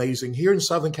just been amazing. Here in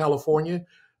Southern California,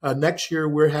 next year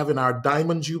we're having our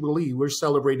Diamond Jubilee. We're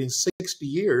celebrating 60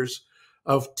 years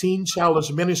of Teen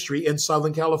Challenge ministry in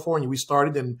Southern California. We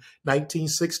started in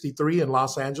 1963 in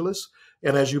Los Angeles.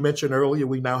 And as you mentioned earlier,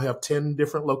 we now have 10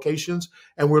 different locations,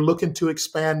 and we're looking to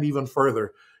expand even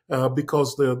further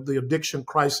because the addiction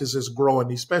crisis is growing,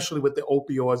 especially with the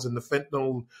opioids and the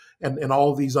fentanyl and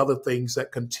all these other things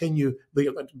that continue,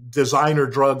 the designer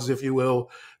drugs, if you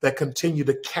will, that continue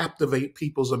to captivate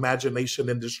people's imagination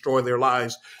and destroy their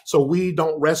lives. So we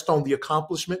don't rest on the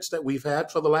accomplishments that we've had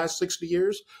for the last 60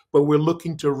 years, but we're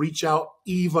looking to reach out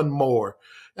even more.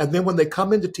 And then when they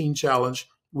come into Teen Challenge,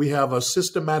 we have a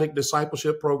systematic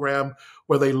discipleship program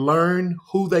where they learn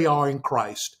who they are in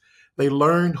Christ. They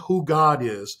learn who God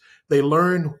is. They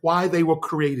learn why they were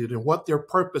created and what their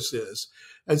purpose is.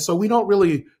 And so we don't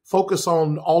really focus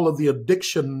on all of the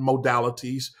addiction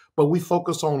modalities, but we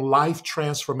focus on life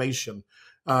transformation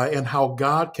and how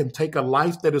God can take a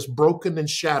life that is broken and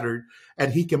shattered,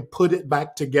 and he can put it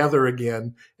back together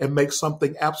again and make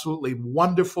something absolutely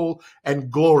wonderful and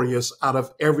glorious out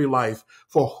of every life.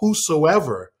 For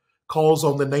whosoever calls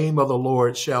on the name of the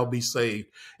Lord shall be saved.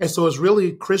 And so it's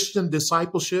really Christian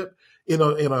discipleship in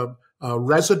a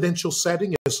residential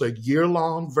setting. It's a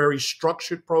year-long, very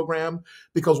structured program,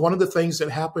 because one of the things that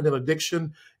happen in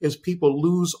addiction is people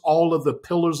lose all of the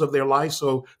pillars of their life.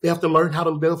 So they have to learn how to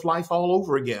live life all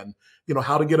over again. You know,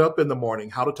 how to get up in the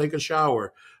morning, how to take a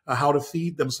shower, how to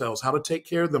feed themselves, how to take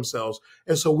care of themselves.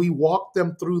 And so we walk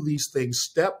them through these things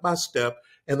step by step,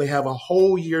 and they have a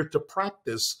whole year to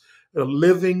practice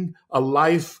living a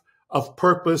life of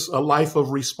purpose, a life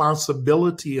of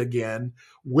responsibility again,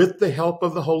 with the help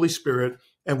of the Holy Spirit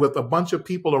and with a bunch of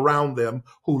people around them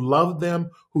who love them,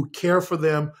 who care for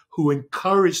them, who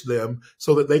encourage them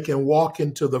so that they can walk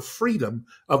into the freedom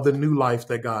of the new life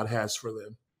that God has for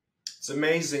them. It's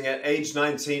amazing. At age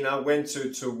 19, I went to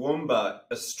Toowoomba,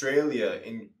 Australia,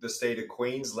 in the state of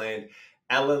Queensland.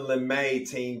 Alan LeMay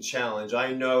Teen Challenge.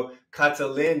 I know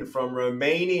Catalin from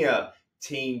Romania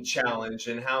Teen Challenge,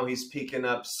 and how he's picking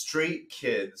up street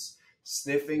kids,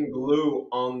 sniffing glue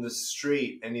on the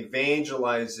street, and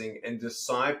evangelizing and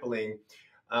discipling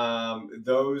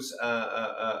those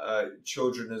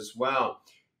children as well.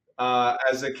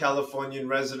 As a Californian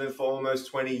resident for almost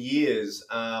 20 years,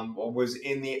 was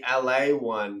in the LA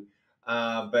one,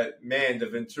 but man, the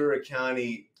Ventura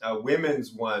County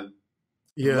women's one,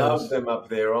 Yes. love them up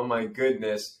there. Oh my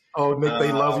goodness. Oh, Nick,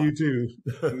 they love you too.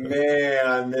 Man,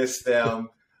 I miss them.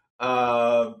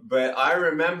 But I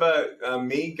remember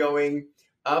me going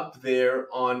up there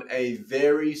on a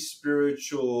very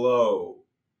spiritual low,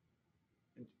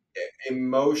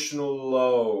 emotional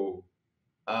low,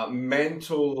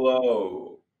 mental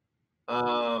low.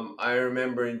 I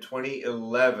remember in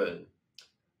 2011,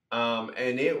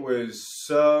 and it was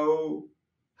so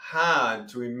hard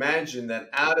to imagine that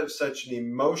out of such an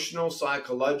emotional,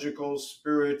 psychological,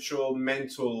 spiritual,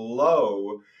 mental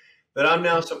low, that I'm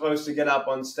now supposed to get up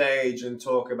on stage and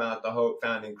talk about the hope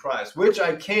found in Christ, which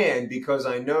I can because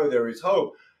I know there is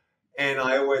hope. And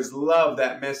I always love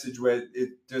that message where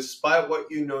despite what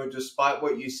you know, despite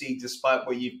what you see, despite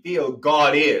what you feel,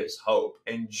 God is hope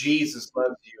and Jesus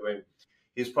loves you and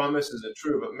his promises are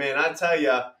true. But man, I tell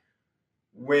you,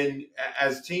 when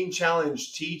as Teen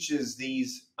Challenge teaches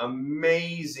these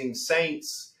amazing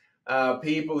saints,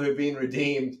 people who've been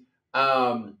redeemed,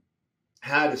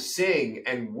 how to sing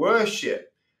and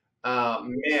worship,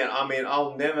 man, I mean,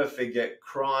 I'll never forget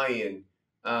crying,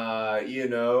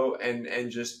 and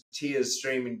just tears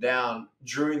streaming down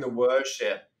during the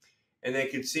worship. And they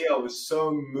could see I was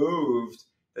so moved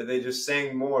that they just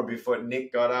sang more before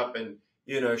Nick got up and,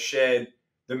 shared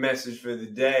the message for the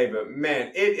day. But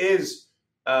man, it is,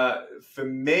 for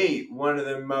me, one of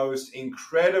the most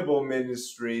incredible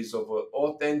ministries of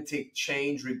authentic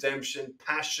change, redemption,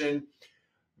 passion,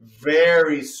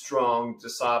 very strong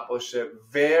discipleship,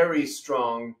 very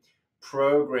strong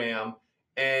program.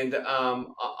 And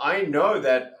I know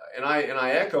that, and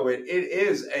I echo it, it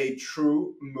is a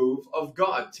true move of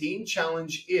God. Teen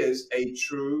Challenge is a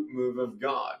true move of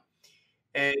God.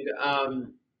 And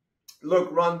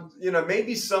look, Ron,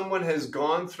 maybe someone has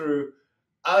gone through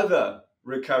other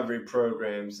recovery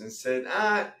programs and said,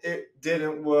 it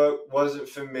didn't work, wasn't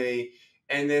for me,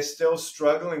 and they're still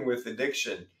struggling with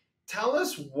addiction. Tell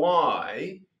us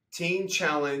why Teen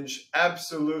Challenge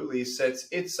absolutely sets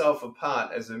itself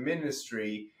apart as a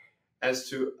ministry as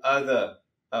to other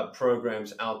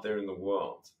programs out there in the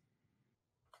world.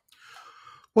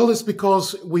 Well, it's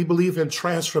because we believe in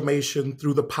transformation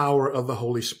through the power of the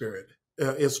Holy Spirit.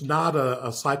 It's not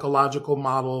a psychological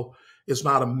model. It's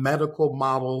not a medical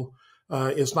model.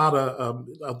 It's not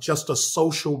just a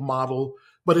social model,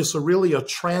 but it's really a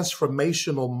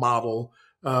transformational model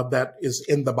that is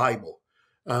in the Bible.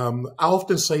 I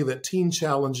often say that Teen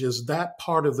Challenge is that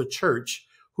part of the church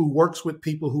who works with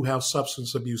people who have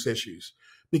substance abuse issues,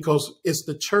 because it's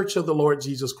the church of the Lord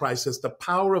Jesus Christ. It's the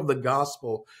power of the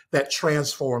gospel that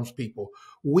transforms people.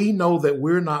 We know that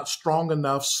we're not strong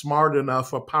enough, smart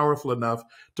enough, or powerful enough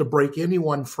to break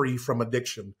anyone free from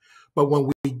addiction. But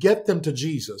when we get them to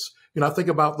Jesus, I think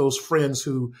about those friends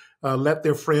who let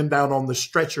their friend down on the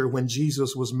stretcher when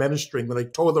Jesus was ministering, when they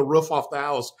tore the roof off the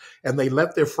house and they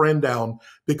let their friend down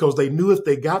because they knew if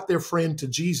they got their friend to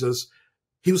Jesus,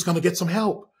 he was going to get some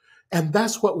help. And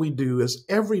that's what we do is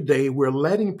every day we're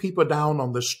letting people down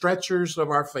on the stretchers of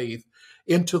our faith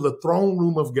into the throne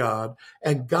room of God.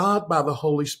 And God, by the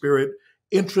Holy Spirit,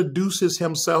 introduces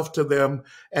himself to them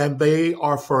and they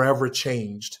are forever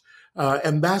changed.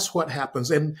 And that's what happens.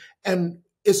 And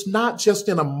it's not just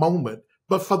in a moment,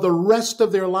 but for the rest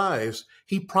of their lives.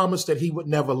 He promised that he would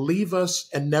never leave us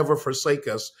and never forsake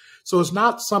us. So it's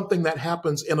not something that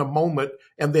happens in a moment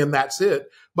and then that's it,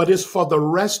 but it's for the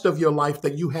rest of your life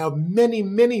that you have many,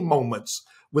 many moments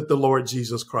with the Lord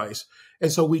Jesus Christ.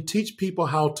 And so we teach people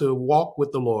how to walk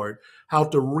with the Lord, how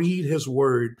to read his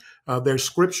word, their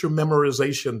scripture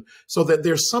memorization, so that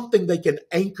there's something they can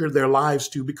anchor their lives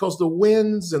to, because the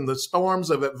winds and the storms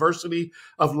of adversity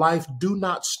of life do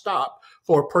not stop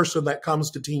for a person that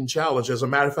comes to Teen Challenge. As a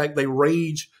matter of fact, they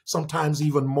rage sometimes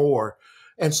even more.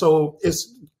 And so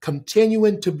it's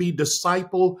continuing to be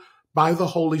discipled by the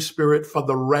Holy Spirit for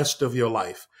the rest of your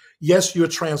life. Yes, you're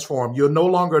transformed. You're no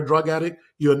longer a drug addict.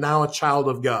 You're now a child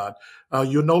of God.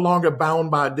 You're no longer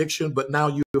bound by addiction, but now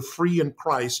you're free in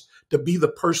Christ to be the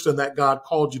person that God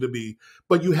called you to be.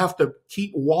 But you have to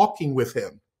keep walking with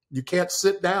him. You can't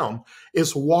sit down.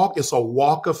 It's a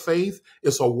walk of faith.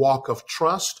 It's a walk of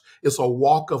trust. It's a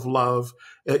walk of love.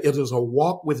 It is a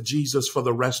walk with Jesus for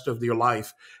the rest of your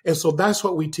life. And so that's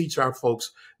what we teach our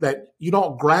folks, that you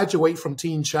don't graduate from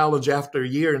Teen Challenge after a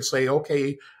year and say,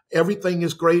 okay, everything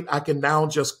is great. I can now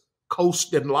just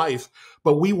coast in life.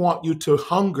 But we want you to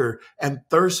hunger and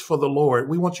thirst for the Lord.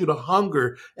 We want you to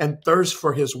hunger and thirst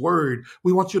for his word.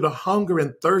 We want you to hunger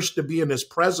and thirst to be in his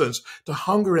presence, to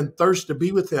hunger and thirst to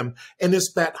be with him. And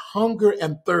it's that hunger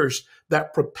and thirst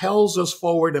that propels us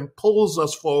forward and pulls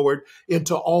us forward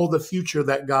into all the future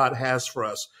that God has for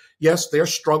us. Yes,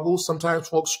 there's struggles. Sometimes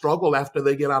folks struggle after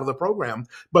they get out of the program,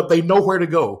 but they know where to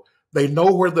go. They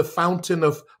know where the fountain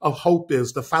of hope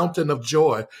is, the fountain of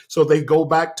joy. So they go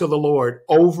back to the Lord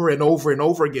over and over and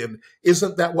over again.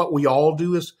 Isn't that what we all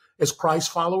do as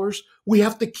Christ followers? We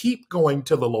have to keep going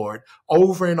to the Lord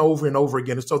over and over and over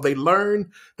again. And so they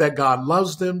learn that God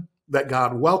loves them, that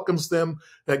God welcomes them,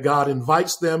 that God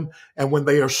invites them. And when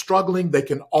they are struggling, they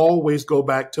can always go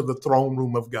back to the throne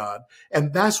room of God.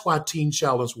 And that's why Teen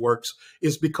Challenge works,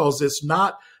 is because it's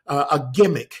not a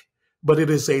gimmick, but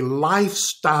it is a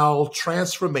lifestyle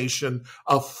transformation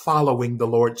of following the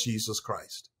Lord Jesus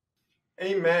Christ.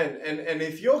 Amen. And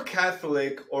if you're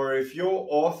Catholic or if you're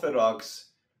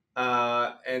Orthodox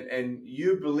and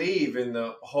you believe in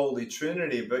the Holy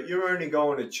Trinity, but you're only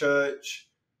going to church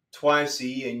twice a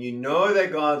year and you know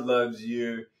that God loves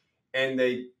you and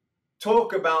they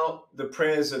talk about the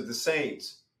prayers of the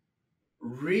saints,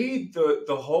 read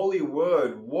the Holy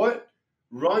Word. What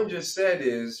Ron just said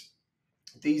is,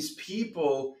 these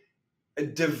people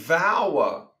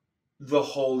devour the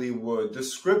Holy Word, the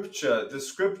scripture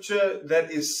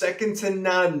that is second to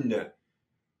none,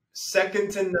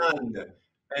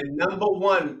 and number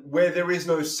one, where there is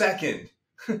no second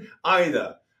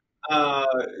either.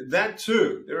 That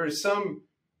too, there are some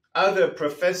other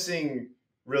professing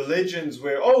religions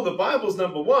where, oh, the Bible's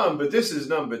number one, but this is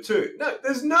number two. No,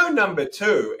 there's no number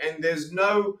two, and there's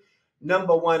no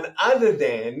number one other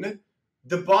than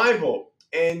the Bible.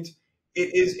 And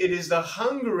it is the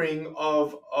hungering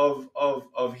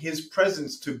of his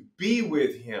presence to be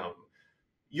with him.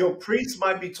 Your priest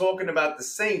might be talking about the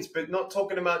saints, but not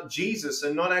talking about Jesus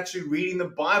and not actually reading the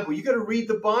Bible. You got to read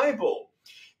the Bible.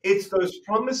 It's those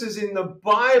promises in the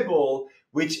Bible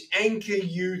which anchor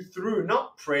you through,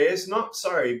 not prayers,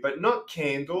 but not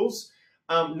candles,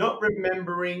 not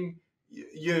remembering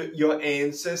your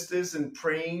ancestors and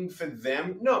praying for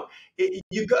them. No,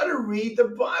 you got to read the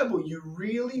Bible. You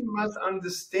really must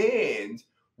understand,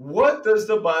 what does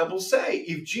the Bible say?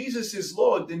 If Jesus is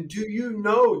Lord, then do you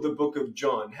know the book of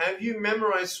John? Have you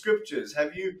memorized scriptures?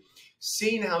 Have you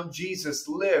seen how Jesus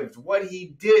lived, what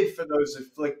he did for those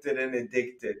afflicted and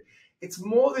addicted? It's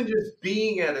more than just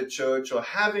being at a church or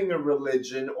having a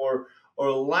religion or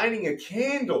lighting a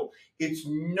candle. It's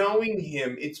knowing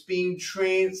him. It's being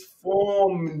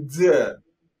transformed.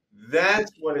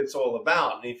 That's what it's all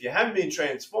about. And if you haven't been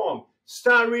transformed,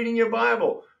 start reading your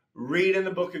Bible. Read in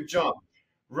the book of John.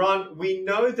 Ron, we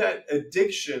know that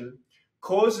addiction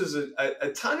causes a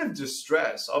ton of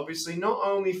distress, obviously, not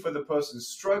only for the person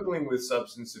struggling with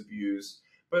substance abuse,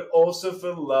 but also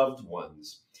for loved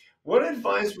ones. What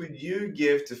advice would you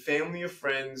give to family or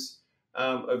friends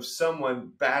of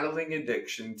someone battling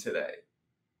addiction today?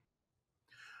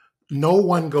 No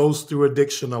one goes through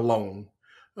addiction alone.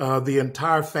 The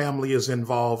entire family is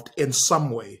involved in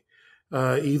some way.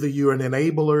 Either you're an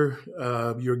enabler,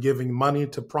 you're giving money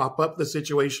to prop up the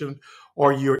situation,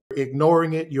 or you're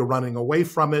ignoring it, you're running away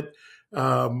from it,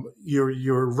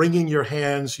 you're wringing your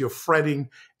hands, you're fretting.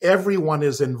 Everyone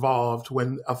is involved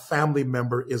when a family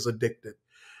member is addicted.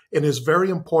 It is very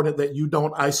important that you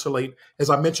don't isolate. As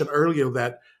I mentioned earlier,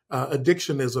 that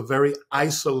addiction is a very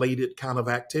isolated kind of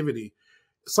activity.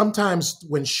 Sometimes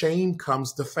when shame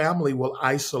comes, the family will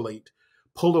isolate,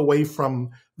 pull away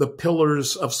from the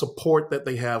pillars of support that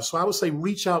they have. So I would say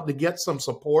reach out to get some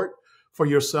support for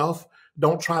yourself.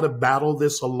 Don't try to battle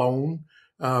this alone.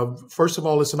 First of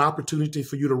all, it's an opportunity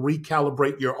for you to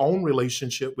recalibrate your own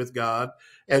relationship with God.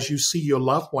 As you see your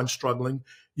loved one struggling,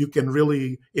 you can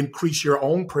really increase your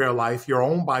own prayer life, your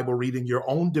own Bible reading, your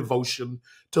own devotion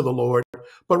to the Lord.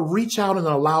 But reach out and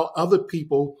allow other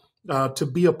people to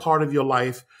be a part of your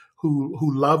life who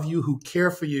love you, who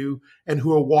care for you, and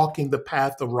who are walking the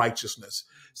path of righteousness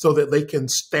so that they can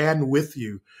stand with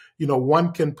you. You know,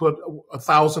 one can put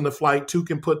 1,000 to flight, two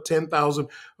can put 10,000.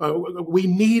 We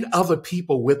need other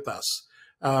people with us.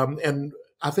 And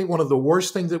I think one of the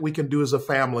worst things that we can do as a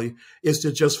family is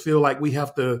to just feel like we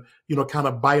have to, kind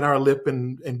of bite our lip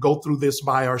and go through this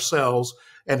by ourselves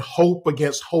and hope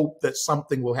against hope that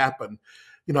something will happen.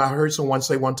 I heard someone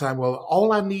say one time, well,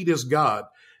 all I need is God.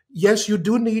 Yes, you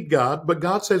do need God, but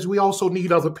God says we also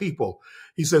need other people.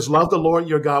 He says, love the Lord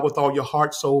your God with all your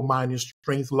heart, soul, mind, and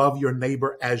strength. Love your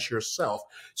neighbor as yourself.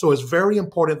 So it's very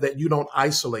important that you don't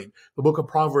isolate. The book of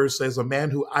Proverbs says a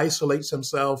man who isolates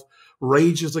himself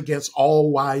rages against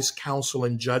all wise counsel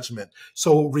and judgment.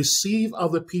 So receive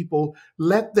other people.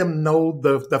 Let them know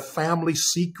the family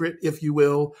secret, if you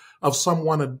will, of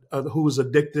someone who is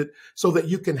addicted so that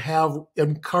you can have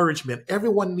encouragement.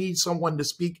 Everyone needs someone to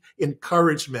speak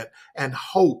encouragement and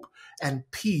hope and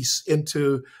peace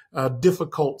into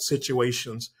difficult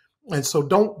situations. And so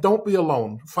don't be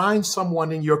alone. Find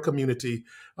someone in your community,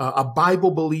 a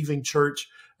Bible-believing church,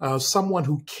 someone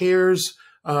who cares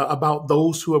about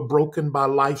those who are broken by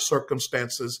life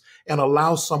circumstances, and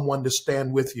allow someone to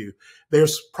stand with you.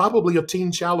 There's probably a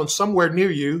teen challenge somewhere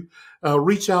near you.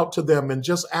 Reach out to them and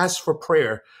just ask for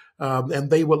prayer, and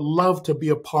they would love to be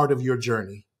a part of your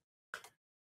journey.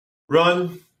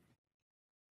 Ron,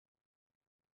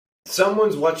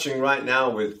 someone's watching right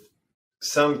now with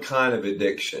some kind of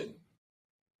addiction.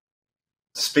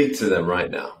 Speak to them right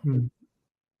now.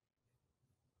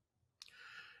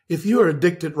 If you are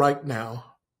addicted right now,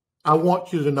 I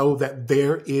want you to know that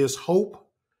there is hope,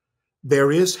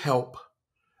 there is help,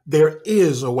 there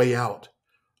is a way out.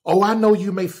 Oh, I know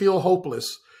you may feel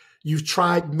hopeless. You've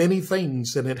tried many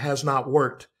things and it has not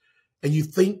worked, and you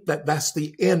think that that's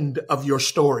the end of your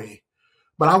story.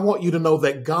 But I want you to know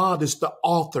that God is the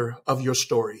author of your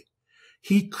story.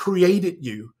 He created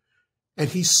you, and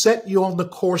he set you on the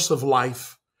course of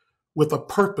life with a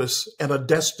purpose and a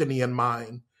destiny in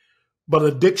mind. But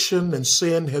addiction and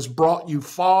sin has brought you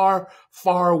far,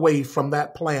 far away from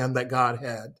that plan that God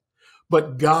had.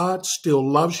 But God still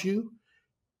loves you.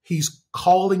 He's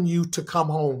calling you to come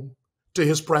home to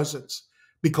his presence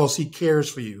because he cares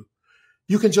for you.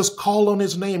 You can just call on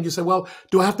his name. You say, well,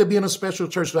 do I have to be in a special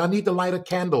church? Do I need to light a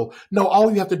candle? No, all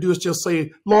you have to do is just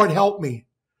say, Lord, help me.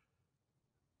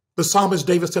 The psalmist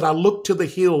David said, I look to the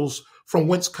hills from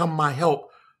whence come my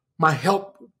help. My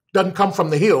help doesn't come from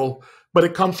the hill, but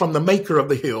it comes from the maker of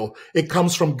the hill. It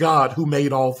comes from God who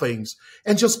made all things.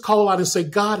 And just call out and say,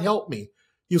 God, help me.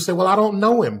 You say, well, I don't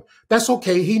know him. That's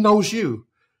okay. He knows you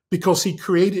because he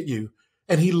created you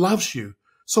and he loves you.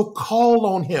 So call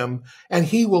on him and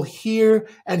he will hear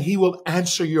and he will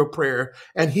answer your prayer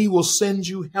and he will send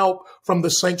you help from the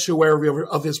sanctuary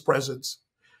of his presence.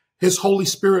 His Holy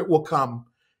Spirit will come.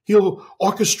 He'll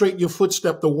orchestrate your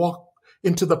footstep to walk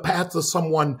into the path of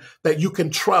someone that you can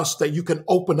trust, that you can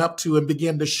open up to and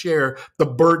begin to share the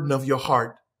burden of your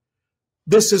heart.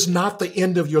 This is not the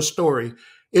end of your story.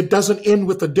 It doesn't end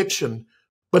with addiction,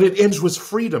 but it ends with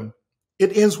freedom.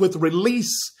 It ends with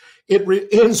release. It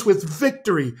ends with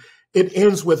victory. It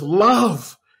ends with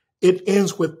love. It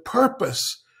ends with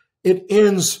purpose. It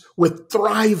ends with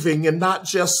thriving and not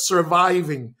just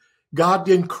surviving. God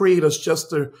didn't create us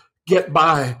just to get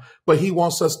by, but he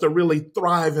wants us to really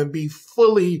thrive and be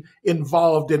fully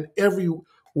involved in every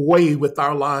way with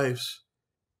our lives.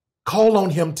 Call on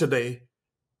him today.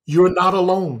 You're not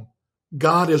alone.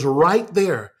 God is right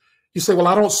there. You say, well,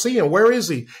 I don't see him. Where is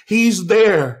he? He's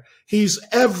there. He's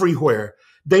everywhere.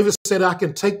 David said, I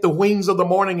can take the wings of the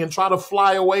morning and try to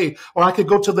fly away, or I could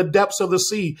go to the depths of the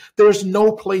sea. There's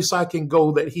no place I can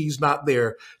go that he's not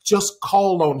there. Just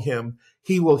call on him.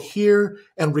 He will hear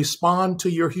and respond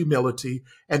to your humility,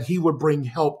 and he will bring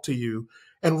help to you.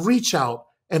 And reach out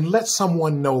and let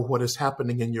someone know what is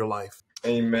happening in your life.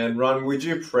 Amen. Ron, would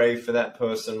you pray for that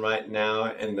person right now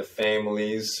and the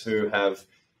families who have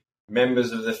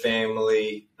members of the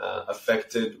family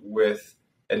affected with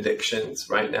addictions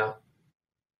right now?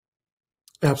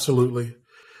 Absolutely.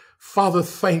 Father,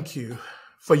 thank you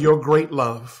for your great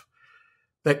love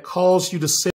that calls you to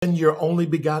send your only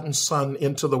begotten Son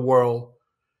into the world.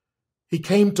 He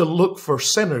came to look for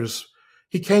sinners.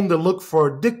 He came to look for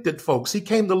addicted folks. He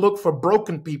came to look for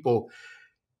broken people.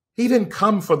 He didn't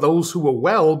come for those who were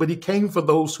well, but he came for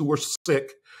those who were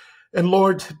sick. And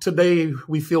Lord, today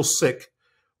we feel sick.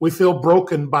 We feel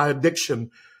broken by addiction.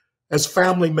 As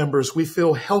family members, we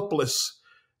feel helpless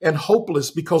and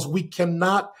hopeless because we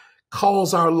cannot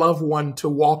cause our loved one to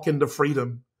walk into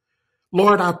freedom.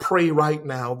 Lord, I pray right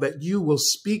now that you will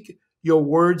speak your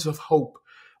words of hope.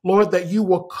 Lord, that you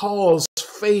will cause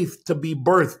faith to be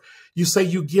birthed. You say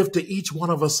you give to each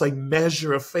one of us a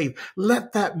measure of faith.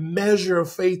 Let that measure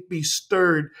of faith be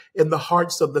stirred in the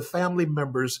hearts of the family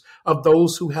members of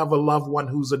those who have a loved one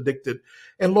who's addicted.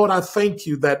 And Lord, I thank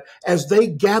you that as they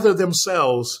gather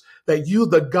themselves, that you,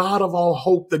 the God of all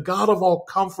hope, the God of all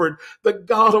comfort, the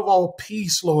God of all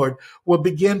peace, Lord, will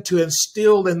begin to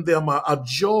instill in them a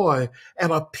joy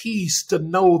and a peace to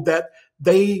know that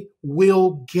they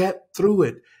will get through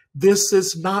it. This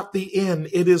is not the end.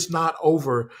 It is not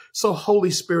over. So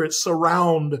Holy Spirit,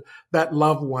 surround that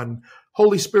loved one.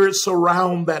 Holy Spirit,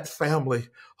 surround that family.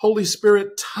 Holy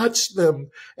Spirit, touch them.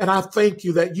 And I thank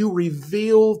you that you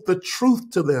reveal the truth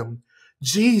to them.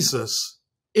 Jesus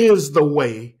is the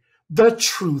way, the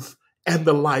truth, and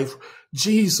the life.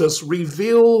 Jesus,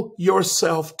 reveal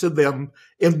yourself to them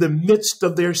in the midst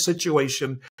of their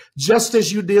situation. Just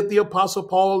as you did the Apostle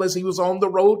Paul as he was on the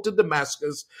road to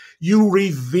Damascus, you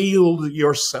revealed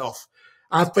yourself.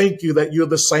 I thank you that you're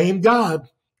the same God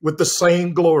with the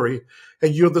same glory,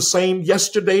 and you're the same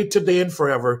yesterday, today, and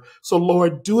forever. So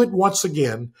Lord, do it once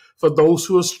again for those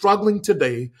who are struggling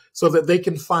today so that they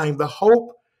can find the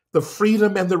hope, the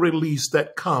freedom, and the release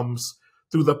that comes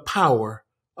through the power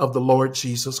of the Lord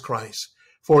Jesus Christ.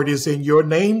 For it is in your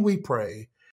name we pray.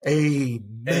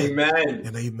 Amen. Amen.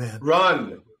 And amen.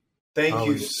 Ron, thank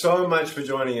you so much for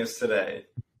joining us today.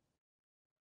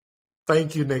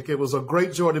 Thank you, Nick. It was a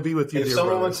great joy to be with you, If dear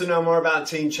someone brother. wants to know more about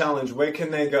Teen Challenge, where can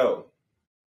they go?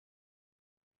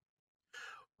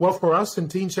 Well, for us in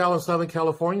Teen Challenge Southern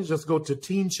California, just go to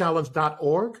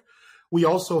teenchallenge.org. We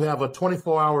also have a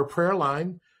 24-hour prayer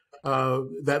line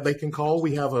that they can call.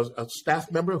 We have a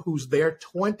staff member who's there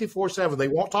 24/7. They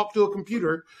won't talk to a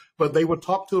computer, but they will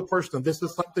talk to a person. This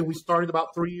is something we started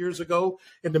about 3 years ago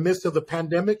in the midst of the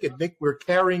pandemic, and Nick, we're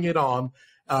carrying it on.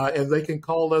 And they can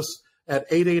call us at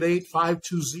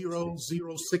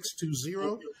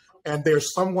 888-520-0620. And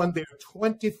there's someone there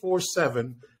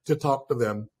 24/7 to talk to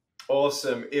them.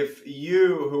 Awesome. If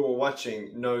you who are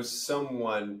watching know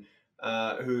someone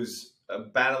who's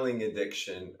battling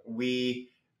addiction, we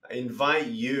invite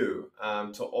you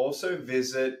to also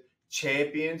visit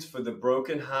Champions for the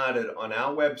Brokenhearted on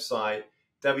our website,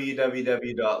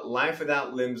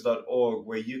 www.lifewithoutlimbs.org,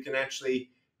 where you can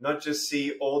actually not just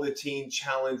see all the Teen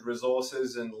Challenge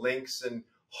resources and links and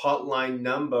hotline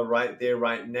number right there,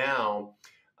 right now,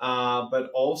 but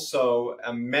also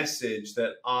a message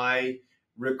that I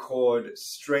record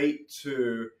straight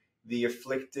to the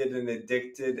afflicted and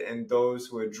addicted and those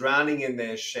who are drowning in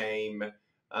their shame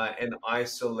and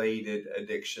isolated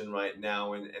addiction right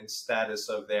now and status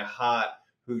of their heart,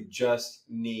 who just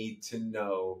need to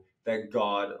know that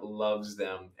God loves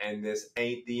them and this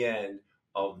ain't the end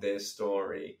of their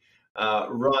story.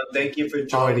 Ron, thank you for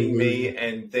joining me,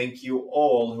 and thank you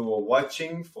all who are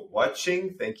watching for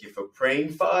watching. Thank you for praying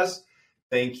for us.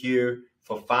 Thank you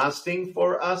for fasting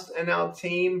for us and our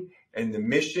team and the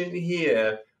mission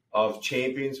here of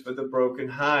Champions for the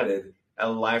Brokenhearted, a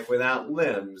Life Without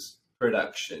Limbs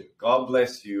production. God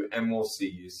bless you, and we'll see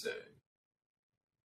you soon.